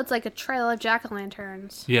trail, it's like a trail of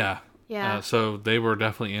jack-o'-lanterns. Yeah. Yeah. So they were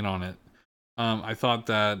definitely in on it. I thought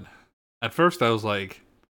that at first I was like,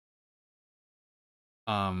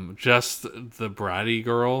 just the bratty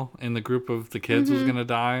girl in the group of the kids was gonna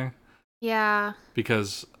die. Yeah.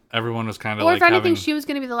 Because everyone was kind of or like, if anything, she was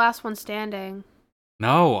gonna be the last one standing.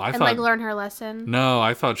 No, I and thought like learn her lesson. No,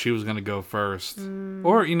 I thought she was gonna go first.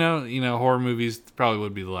 Or you know, horror movies probably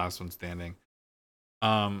would be the last one standing.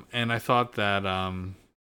 And I thought that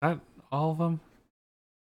that all of them.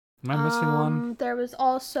 Am I missing one? There was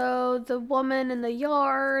also the woman in the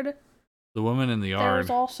yard. The woman in the yard. There was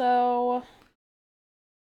also.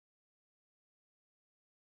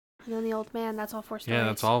 And then the old man. That's all 4 stories. Yeah,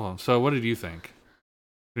 that's all of them. So what did you think?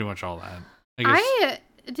 Pretty much all that. I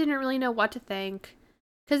didn't really know what to think.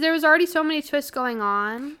 Because there was already so many twists going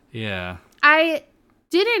on. Yeah. I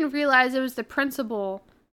didn't realize it was the principal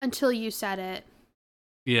until you said it.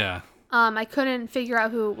 Yeah. I couldn't figure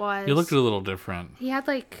out who it was. He looked a little different. He had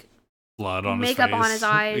like blood on makeup his face. on his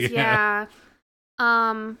eyes. Yeah.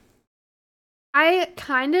 I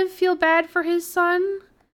kind of feel bad for his son,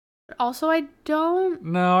 but also I don't.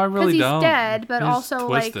 No, I really don't. Because he's dead, but he's also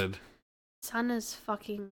twisted. like son is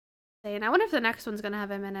fucking insane. I wonder if the next one's gonna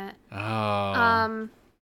have him in it. Oh.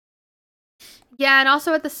 Yeah, and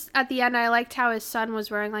also at the end, I liked how his son was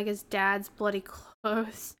wearing like his dad's bloody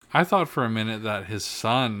clothes. I thought for a minute that his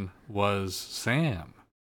son was Sam.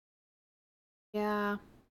 Yeah.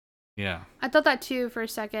 Yeah. I thought that too for a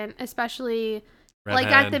second, especially Redhead.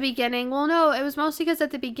 like at the beginning. Well, no, it was mostly because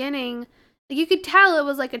at the beginning, like you could tell it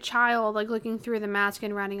was like a child like looking through the mask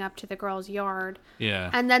and running up to the girl's yard. Yeah.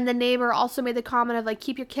 And then the neighbor also made the comment of like,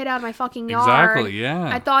 keep your kid out of my fucking yard. Exactly, yeah.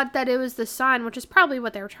 I thought that it was the son, which is probably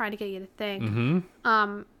what they were trying to get you to think. Mm-hmm.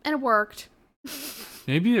 And it worked.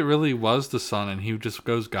 Maybe it really was the son and he just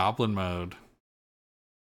goes goblin mode.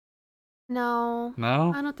 No.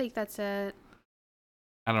 No? I don't think that's it.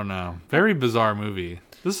 I don't know. Very bizarre movie.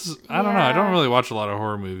 I don't know. I don't really watch a lot of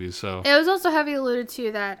horror movies, so. It was also heavily alluded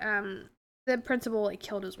to that the principal like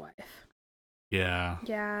killed his wife. Yeah.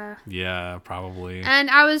 Yeah. Yeah, probably. And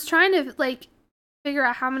I was trying to like figure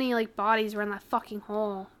out how many like bodies were in that fucking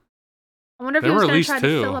hole. I wonder if he was going to try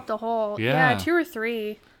to fill up the hole. Yeah, 2 or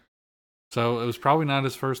 3. So it was probably not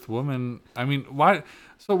his first woman. I mean, why?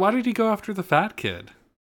 So why did he go after the fat kid?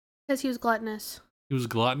 Because he was gluttonous. He was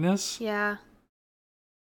gluttonous? Yeah.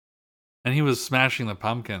 And he was smashing the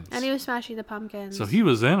pumpkins. So he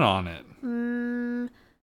was in on it.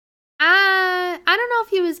 I don't know if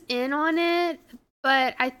he was in on it,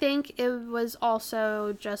 but I think it was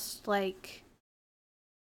also just like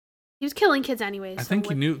he was killing kids anyways. I think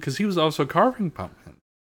he knew because he was also carving pumpkins.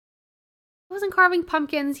 He wasn't carving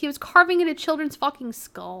pumpkins. He was carving into children's fucking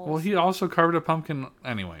skulls. Well, he also carved a pumpkin.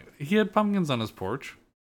 Anyway, he had pumpkins on his porch.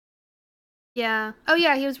 Yeah. Oh,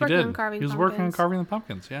 yeah, he was working on carving pumpkins. He was working on carving the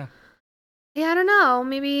pumpkins, yeah. Yeah, I don't know.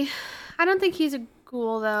 Maybe... I don't think he's a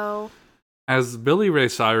ghoul, though. As Billy Ray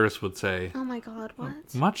Cyrus would say... Oh my god,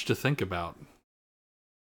 what? Much to think about.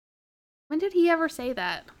 When did he ever say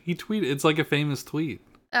that? He tweeted... It's like a famous tweet.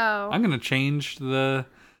 Oh. I'm going to change the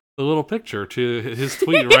little picture to his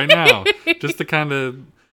tweet right now. Just to kind of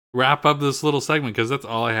wrap up this little segment, because that's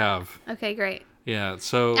all I have. Okay, great. Yeah,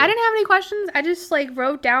 so... I didn't have any questions. I just, like,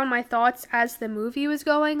 wrote down my thoughts as the movie was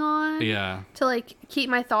going on. Yeah. To, like, keep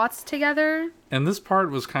my thoughts together. And this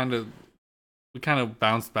part was kind of... We kind of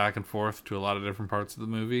bounced back and forth to a lot of different parts of the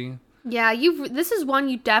movie. Yeah, this is one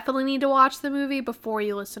you definitely need to watch the movie before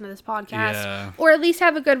you listen to this podcast. Yeah. Or at least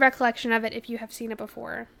have a good recollection of it if you have seen it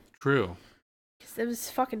before. True. Because it was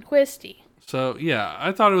fucking twisty. So, yeah,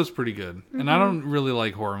 I thought it was pretty good. Mm-hmm. And I don't really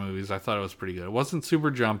like horror movies. I thought it was pretty good. It wasn't super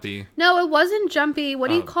jumpy. No, it wasn't jumpy. What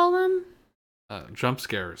do you call them? Jump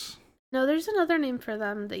scares. No, there's another name for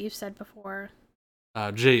them that you've said before.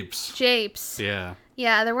 Japes. Japes. Yeah.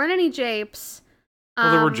 Yeah, there weren't any japes.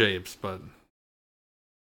 Well, there were japes, but...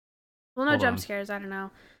 Well, no jump scares, I don't know.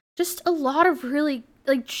 Just a lot of really,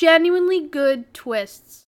 like, genuinely good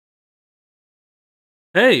twists.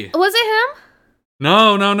 Hey! Was it him?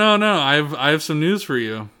 No. I have some news for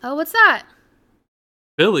you. Oh, what's that?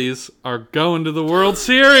 Phillies are going to the World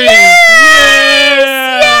Series! Yes!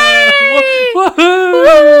 Yeah!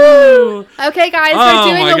 Woohoo! Okay, guys, we're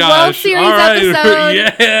doing a World Series episode.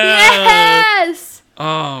 Yeah! Yes!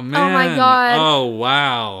 Oh, man. Oh, my God. Oh,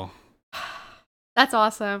 wow. That's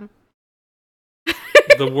awesome.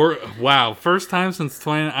 Wow, first time since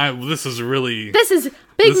 20... This is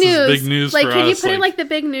big news. Is big news like, for us. can you put in, like, the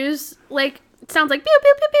big news? Like, it sounds like pew,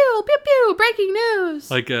 pew, pew, pew, pew, pew, breaking news.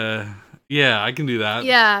 Like, yeah, I can do that.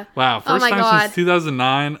 Yeah. Wow, first time since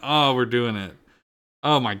 2009. Oh, we're doing it.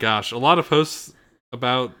 Oh, my gosh. A lot of posts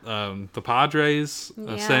about the Padres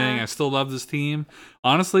saying, I still love this team.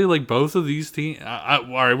 Honestly, like, both of these teams... all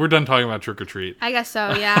right, we're done talking about Trick or Treat. I guess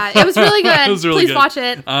so, yeah. It was really good. It was really Please good. watch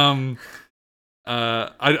it.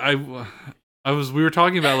 We were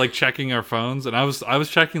talking about, like, checking our phones, and I was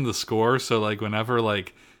checking the score, so, like, whenever,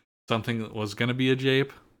 like, something was gonna be a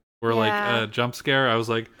jape or like a jump scare, I was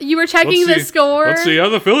like, you were checking the score. Let's see how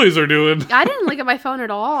the Phillies are doing. I didn't look at my phone at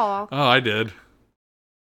all. Oh, I did.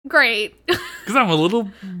 Great. Because I'm a little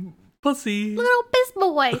pussy. Little piss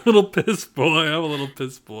boy. Little piss boy. I'm a little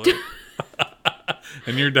piss boy.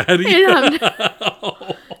 And your daddy?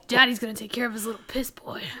 Daddy's gonna take care of his little piss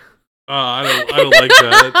boy. Oh, I don't like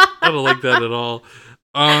that. I don't like that at all.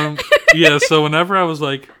 Yeah, so whenever I was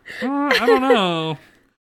like, I don't know.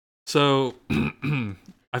 So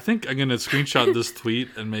I think I'm gonna screenshot this tweet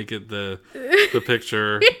and make it the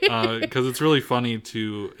picture because it's really funny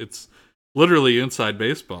it's literally Inside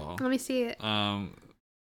Baseball. Let me see it. That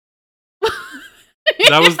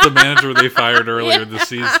was the manager they fired earlier this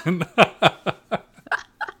season.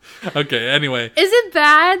 Okay, anyway. Is it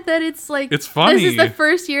bad that it's like... It's funny. This is the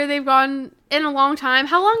first year they've gone in a long time.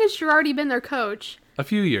 How long has Girardi been their coach? A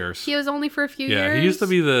few years. He was only for a few years? Yeah, he used to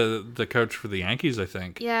be the coach for the Yankees, I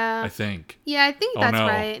think. Yeah. I think. Yeah, I think that's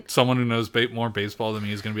right. Someone who knows more baseball than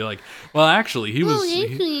me is going to be like, well, actually, he was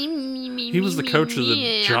the coach of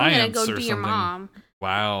the Giants or something. Your mom.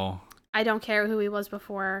 Wow. I don't care who he was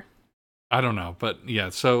before. I don't know, but yeah,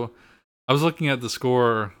 so I was looking at the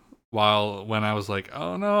score when I was like,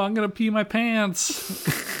 oh no, I'm gonna pee my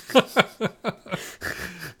pants.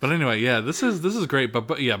 But anyway, yeah, this is great.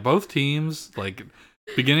 But yeah, both teams, like,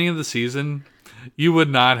 beginning of the season, you would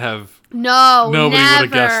not have. Nobody would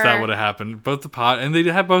have guessed that would have happened. Both and they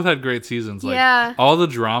both had great seasons. Like, all the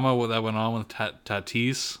drama that went on with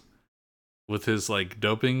Tatis, with his like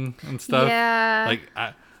doping and stuff. Yeah. Like,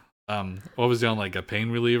 what was he on, like a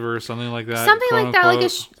pain reliever or something like that? Something like that,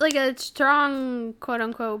 like a strong quote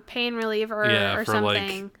unquote pain reliever or something.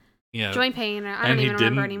 Like, yeah, joint pain. I don't even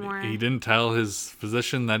remember anymore. He didn't tell his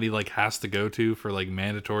physician that he like has to go to for like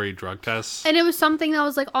mandatory drug tests. And it was something that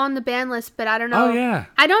was like on the ban list, but I don't know. Oh yeah.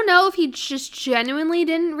 I don't know if he just genuinely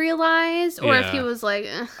didn't realize or if he was like.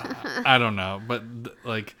 I don't know, but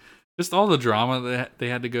like just all the drama that they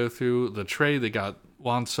had to go through. The trade, they got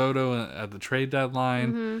Juan Soto at the trade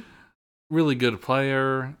deadline. Mm-hmm. Really good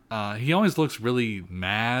player. He always looks really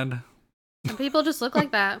mad. Some people just look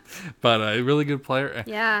like that. But a really good player.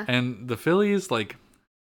 Yeah. And the Phillies, like...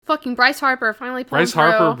 Fucking Bryce Harper finally pulled Bryce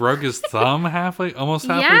Harper broke his thumb almost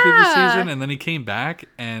halfway through the season, and then he came back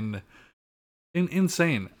and...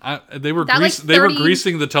 Insane. They were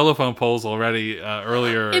greasing the telephone poles already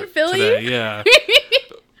earlier in Philly? today. Yeah.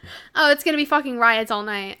 Oh, it's gonna be fucking riots all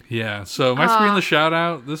night. Yeah. So my screenless shout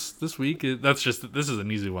out this week. This is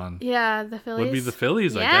an easy one. Yeah, the Phillies. Would be the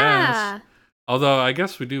Phillies, I guess. Although I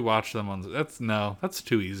guess we do watch them on. That's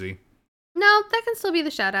too easy. No, that can still be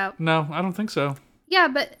the shout out. No, I don't think so. Yeah,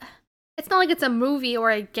 but it's not like it's a movie or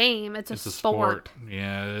a game. It's a sport.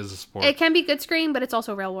 Yeah, it is a sport. It can be good screen, but it's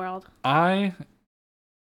also real world. I'm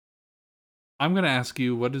gonna ask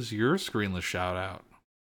you, what is your screenless shout out?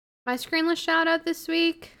 My screenless shout out this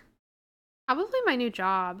week, probably my new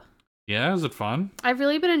job. Yeah, is it fun? I've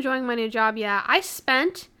really been enjoying my new job. Yeah, I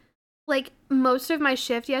spent like most of my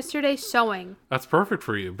shift yesterday sewing. That's perfect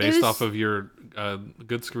for you, based off of your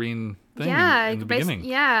good screen thing in the beginning.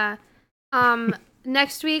 Yeah.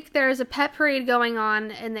 Next week there's a pet parade going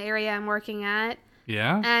on in the area I'm working at.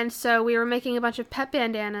 Yeah. And so we were making a bunch of pet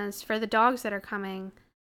bandanas for the dogs that are coming.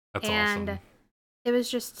 That's awesome. And it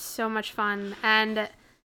was just so much fun. And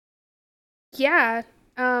yeah,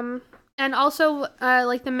 and also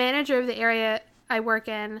like the manager of the area I work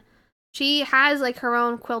in, she has like her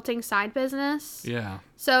own quilting side business. Yeah.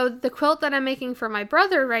 So the quilt that I'm making for my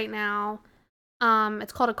brother right now,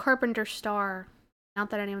 it's called a Carpenter Star. Not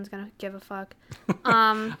that anyone's gonna give a fuck.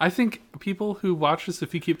 I think people who watch this,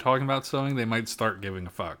 if you keep talking about sewing, they might start giving a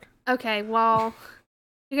fuck. Okay, well,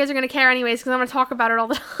 you guys are gonna care anyways because I'm gonna talk about it all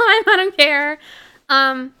the time. I don't care.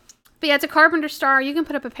 But yeah, it's a Carpenter Star. You can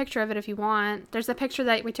put up a picture of it if you want. There's a picture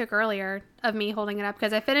that we took earlier of me holding it up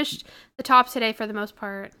because I finished the top today for the most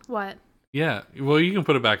part. What? Yeah. Well, you can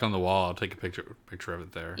put it back on the wall. I'll take a picture of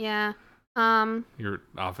it there. Yeah. Your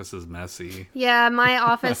office is messy. Yeah, my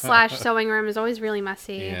office / sewing room is always really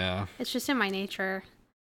messy. Yeah. It's just in my nature.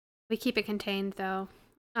 We keep it contained though.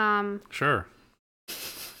 Sure.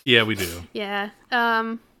 Yeah, we do. Yeah.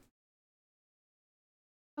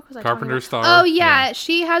 What was I Carpenter Star. Oh yeah,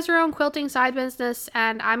 she has her own quilting side business,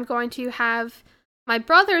 and I'm going to have my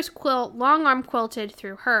brother's quilt long arm quilted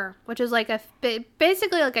through her, which is like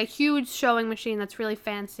basically like a huge sewing machine that's really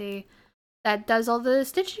fancy that does all the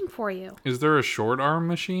stitching for you. Is there a short arm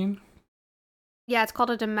machine? Yeah, it's called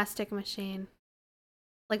a domestic machine,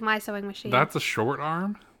 like my sewing machine. That's a short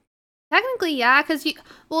arm? Technically, yeah, because you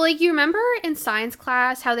remember in science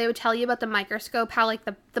class how they would tell you about the microscope, how like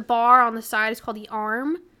the bar on the side is called the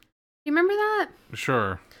arm. You remember that?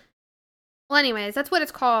 Sure. Well, anyways, that's what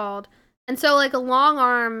it's called. And so, like, a long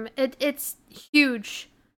arm, it's huge.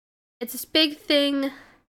 It's this big thing.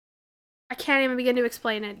 I can't even begin to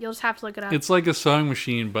explain it. You'll just have to look it up. It's like a sewing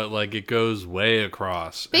machine, but, like, it goes way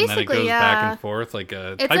across. Basically, and then it goes back and forth like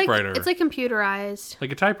a typewriter. It's like computerized.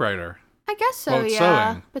 Like a typewriter. I guess so, well, it's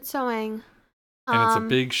yeah. sewing. But sewing. And it's a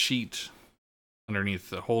big sheet underneath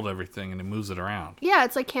to hold everything, and it moves it around. Yeah,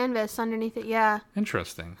 it's like canvas underneath it, yeah.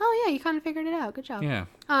 Interesting. Oh, yeah, you kind of figured it out. Good job. Yeah.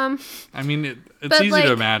 I mean, it's easy like,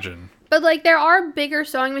 to imagine. But, like, there are bigger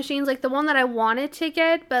sewing machines, like the one that I wanted to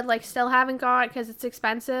get, but, like, still haven't got because it's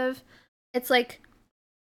expensive. It's, like,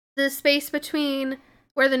 the space between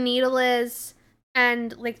where the needle is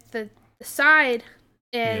and, like, the side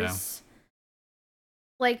is,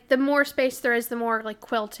 like, the more space there is, the more, like,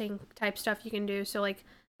 quilting type stuff you can do. So, like,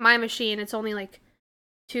 my machine, it's only, like,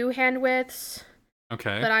 2 hand widths.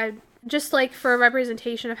 Okay. But I, just, like, for a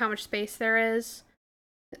representation of how much space there is,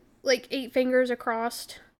 like, 8 fingers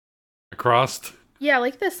across. Across? Yeah,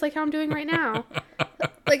 like this, like how I'm doing right now.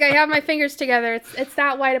 Like, I have my fingers together. It's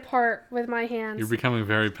that wide apart with my hands. You're becoming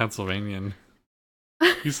very Pennsylvanian.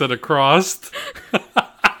 You said across.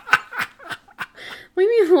 Leave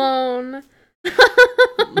me alone.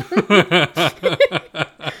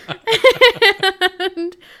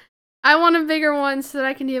 And I want a bigger one so that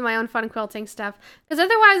I can do my own fun quilting stuff. Because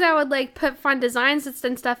otherwise I would, like, put fun designs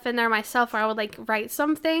and stuff in there myself, or I would, like, write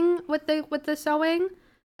something with the sewing.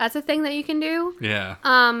 That's a thing that you can do. Yeah.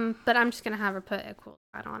 But I'm just gonna have her put a quilt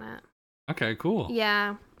pad on it. Okay, cool.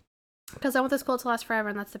 Yeah. Because I want this quilt to last forever,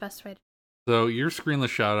 and that's the best way to do it. So your screenless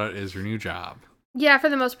shout out is your new job. Yeah, for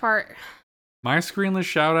the most part. My screenless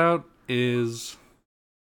shout out is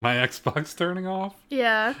my Xbox turning off.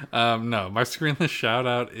 Yeah. No, my screenless shout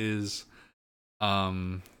out is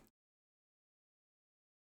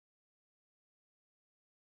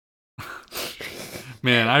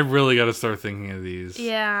man, I really got to start thinking of these.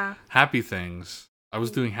 Yeah. Happy things. I was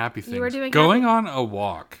doing happy things. You were doing going on a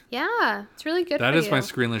walk. Yeah, it's really good. That for is you. my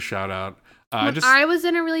screenless shout out. I was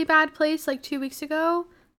in a really bad place like 2 weeks ago.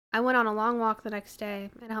 I went on a long walk the next day,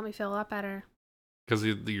 and it helped me feel a lot better. Because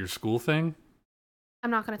of your school thing? I'm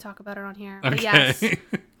not going to talk about it on here. Okay. But yes,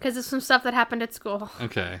 because it's some stuff that happened at school.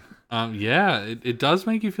 Okay. Yeah, it does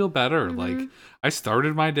make you feel better. Mm-hmm. Like, I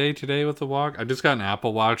started my day today with a walk. I just got an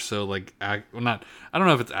Apple Watch, so like, I don't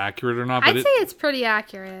know if it's accurate or not. But I'd say it's pretty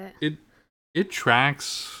accurate. It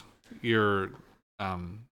tracks your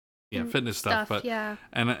fitness stuff, but yeah.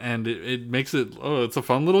 and it makes it it's a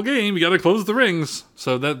fun little game. You got to close the rings.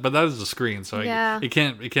 So but that is a screen. So it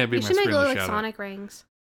can't be you my should screen. Make it like Sonic rings.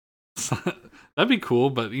 That'd be cool,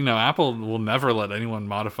 but Apple will never let anyone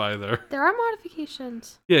modify their. There are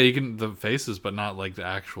modifications. Yeah, you can the faces, but not like the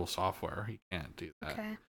actual software. You can't do that.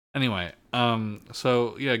 Okay. Anyway,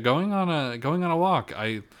 so yeah, going on a walk,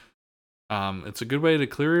 it's a good way to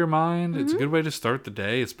clear your mind. It's a good way to start the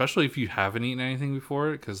day, especially if you haven't eaten anything before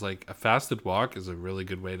it, because like a fasted walk is a really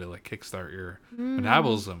good way to like kickstart your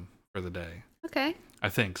metabolism for the day. Okay. I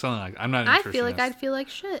think something like I'm not. I feel like I'd feel like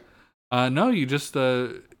shit. No, you just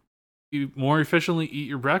you more efficiently eat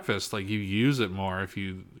your breakfast. Like you use it more if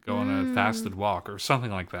you go on a fasted walk or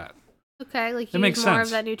something like that. Okay, like it you makes use more sense.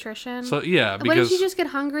 of that nutrition. So yeah, because what if you just get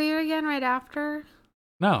hungrier again right after?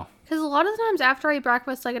 No. Because a lot of the times after I eat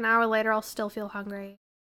breakfast, like an hour later, I'll still feel hungry.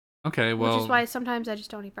 Okay, well, which is why sometimes I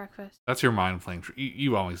just don't eat breakfast. That's your mind playing.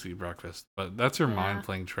 You always eat breakfast, but that's your mind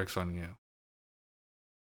playing tricks on you.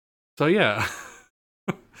 So yeah,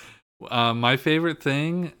 my favorite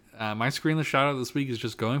thing, my screenless shout out this week is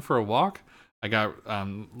just going for a walk. I got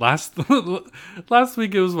last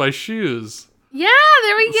week it was my shoes. Yeah,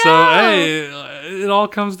 there we go. So hey, it all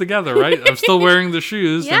comes together, right? I'm still wearing the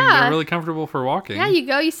shoes and they're really comfortable for walking. Yeah, you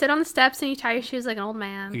go, you sit on the steps and you tie your shoes like an old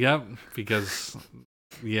man. Yep, because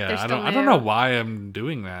I don't know why I'm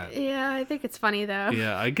doing that. Yeah, I think it's funny though.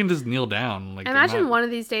 Yeah, I can just kneel down. Like imagine one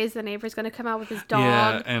of these days the neighbor's gonna come out with his dog.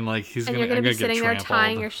 Yeah, and like you're gonna be sitting there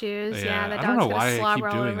tying your shoes. Yeah, the dog's gonna slobber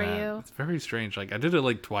all over you. It's very strange. Like I did it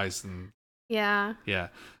like twice and yeah.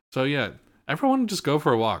 So yeah, everyone just go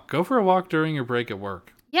for a walk. Go for a walk during your break at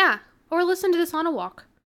work. Yeah, or listen to this on a walk.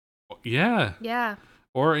 Yeah. Yeah.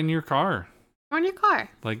 Or in your car. Or in your car.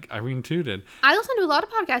 Like Irene too did. I listen to a lot of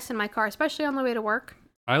podcasts in my car, especially on the way to work.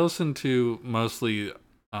 I listen to mostly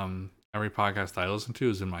every podcast I listen to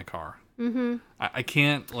is in my car. Mm-hmm. I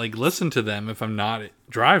can't like listen to them if I'm not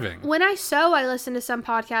driving. When I sew, I listen to some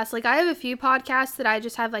podcasts. Like I have a few podcasts that I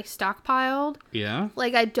just have like stockpiled. Yeah.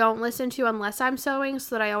 Like I don't listen to unless I'm sewing,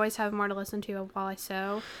 so that I always have more to listen to while I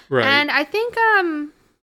sew. Right. And I think I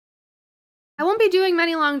won't be doing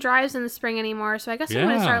many long drives in the spring anymore, so I guess I'm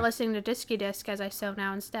going to start listening to Disky Disc as I sew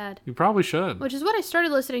now instead. You probably should. Which is what I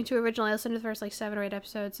started listening to originally. I listened to the first like 7 or 8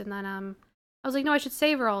 episodes, and then I was like, no, I should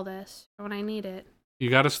savor all this for when I need it.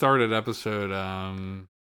 You got to start at episode. I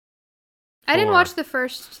didn't watch the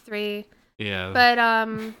first 3. Yeah. But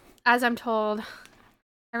as I'm told,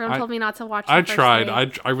 everyone told me not to watch. I tried.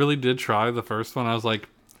 I really did try the first one. I was like,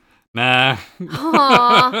 nah.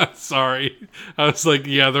 Sorry. I was like,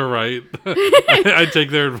 yeah, they're right. I take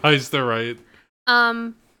their advice. They're right.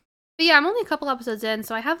 But yeah, I'm only a couple episodes in,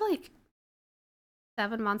 so I have like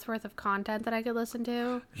 7 months worth of content that I could listen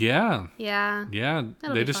to. Yeah. Yeah. Yeah.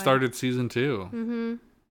 They just started season 2. Mm-hmm.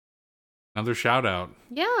 Another shout out.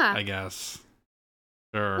 Yeah. I guess.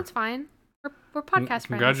 Sure. That's fine. We're podcast friends.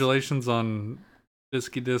 Congratulations on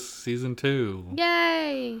Disky Disc season 2.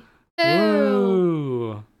 Yay.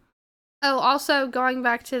 Woo. Oh, also going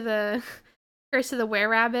back to the Curse of the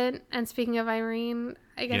Were-Rabbit, and speaking of Irene,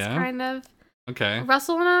 I guess kind of. Okay.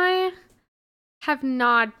 Russell and I have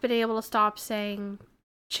not been able to stop saying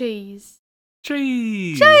cheese.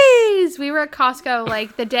 Cheese! Cheese! We were at Costco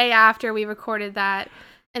like the day after we recorded that,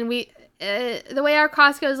 and the way our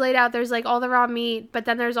Costco is laid out, there's like all the raw meat, but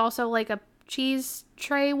then there's also like a cheese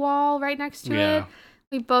tray wall right next to it.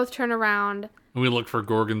 We both turn around. We look for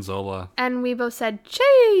Gorgonzola. And we both said,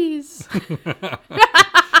 cheese!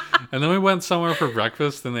 And then we went somewhere for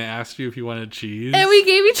breakfast and they asked you if you wanted cheese. And we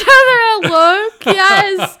gave each other a look.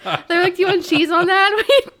 Yes. They're like, do you want cheese on that? We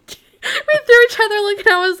threw each other a look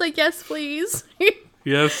and I was like, yes, please.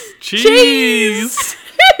 Yes, cheese!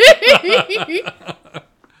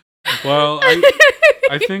 Well,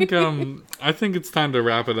 I think it's time to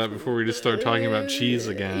wrap it up before we just start talking about cheese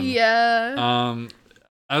again. Yeah.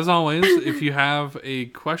 As always, if you have a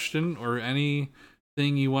question or anything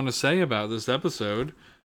you want to say about this episode,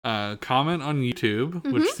 comment on YouTube,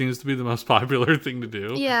 which seems to be the most popular thing to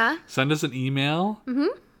do. Yeah. Send us an email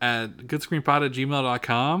at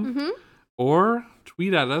goodscreenpod@gmail.com or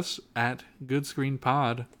tweet at us at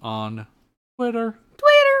goodscreenpod on Twitter.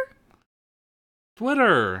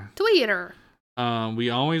 We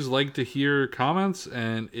always like to hear comments,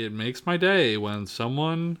 and it makes my day when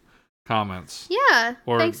someone comments. Yeah.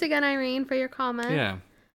 Thanks again, Irene, for your comment. Yeah.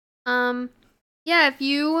 Yeah, if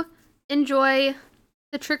you enjoy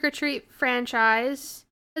the Trick or Treat franchise,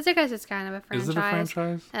 I guess it's kind of a franchise. Is it a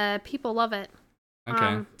franchise? People love it.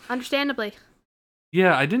 Okay. Understandably.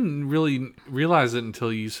 Yeah, I didn't really realize it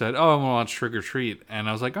until you said, "Oh, I'm gonna watch Trick or Treat," and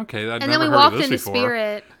I was like, "Okay, I've And never then we heard walked of this into before."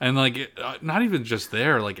 Spirit. And like, not even just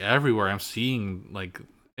there, like everywhere, I'm seeing like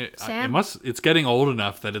Sam. It's getting old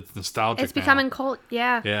enough that it's nostalgic. It's now. becoming cult.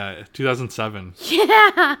 Yeah. Yeah, 2007.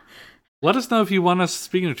 Yeah. Let us know if you want us.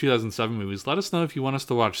 Speaking of 2007 movies, let us know if you want us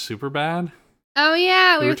to watch Superbad. Oh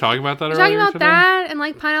yeah, We were talking about that we were earlier talking about today. that and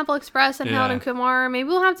like Pineapple Express and Yeah. Harold and Kumar. Maybe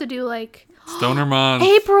we'll have to do like Stoner Month.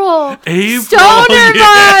 April. April. Stoner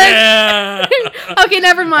Yeah. Okay,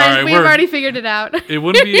 never mind. All right, We've already figured it out. It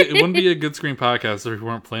wouldn't be a good screen podcast if we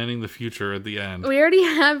weren't planning the future at the end. We already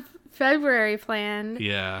have February planned.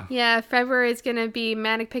 Yeah. Yeah, February is gonna be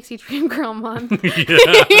Manic Pixie Dream Girl month.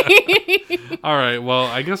 Yeah. All right. Well,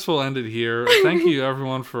 I guess we'll end it here. Thank you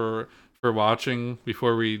everyone for watching.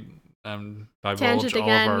 Before we divulge Tangent all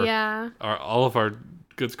again. of our, Yeah. all of our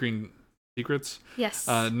good screen secrets. Yes.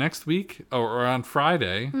 Next week or on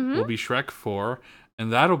Friday will be Shrek 4,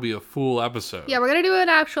 and that'll be a full episode. Yeah, we're gonna do an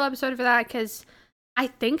actual episode for that because I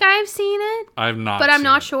think I've seen it, I've not, but I'm seen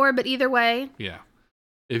not it. sure. But either way, Yeah.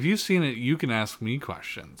 If you've seen it, you can ask me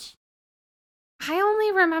questions. I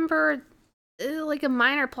only remember like a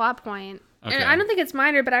minor plot point. Okay. I don't think it's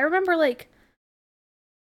minor, but I remember like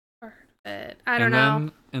part of it. I don't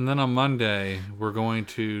know. And then on Monday, we're going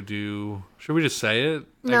to do. Should we just say it?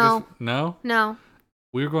 No. No. No,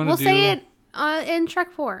 We're going we'll to do. say it in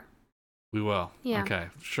Shrek 4. We will. Yeah. Okay.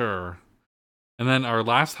 Sure. And then our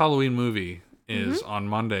last Halloween movie is on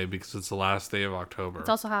Monday because it's the last day of October. It's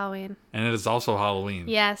also Halloween. And it is also Halloween.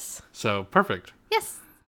 Yes. So perfect. Yes.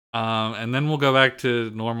 And then we'll go back to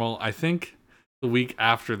normal. I think the week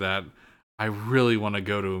after that, I really want to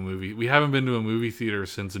go to a movie. We haven't been to a movie theater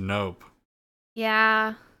since Nope.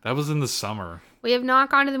 Yeah. That was in the summer. We have not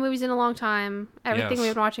gone to the movies in a long time. Everything Yes.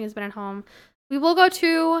 we've been watching has been at home. We will go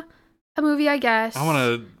to a movie, I guess.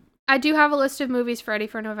 I do have a list of movies ready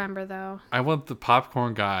for November, though. I want the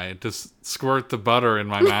popcorn guy to squirt the butter in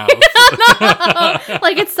my mouth.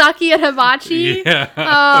 Like it's Saki and Hibachi? Yeah.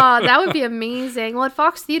 Oh, that would be amazing. Well, at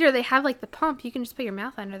Fox Theater, they have like the pump. You can just put your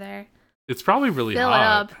mouth under there. It's probably really Fill it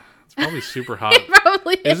hot. up. It's probably super hot. It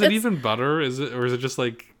probably is. Is it even butter? Or is it just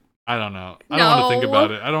like, I don't know. I don't want to think No.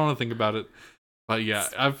 about it. I don't want to think about it. But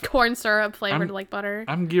yeah, Corn syrup flavored I'm- like butter.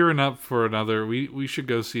 I'm gearing up for another. We should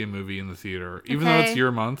go see a movie in the theater, even though it's Okay.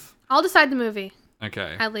 your month. I'll decide the movie,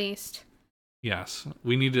 Okay. at least. Yes,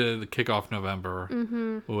 we need to kick off November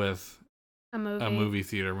Mm-hmm. with A movie. a movie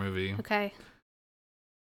theater movie. Okay.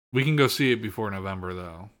 We can go see it before November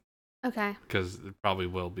though, Okay. because it probably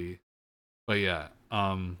will be. But yeah,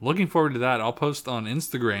 looking forward to that. I'll post on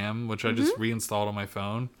Instagram, which I just reinstalled on my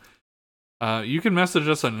phone. You can message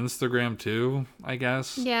us on Instagram too, I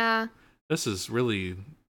guess. Yeah. This is really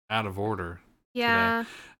out of order. Yeah.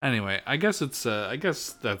 Anyway, I guess it's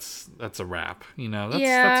that's a wrap. You know, that's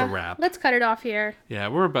yeah. a wrap. Let's cut it off here. Yeah,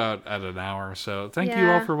 we're about at an hour, so thank you all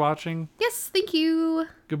Yeah. for watching. Yes, thank you.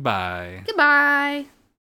 Goodbye. Goodbye.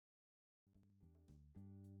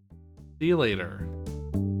 See you later.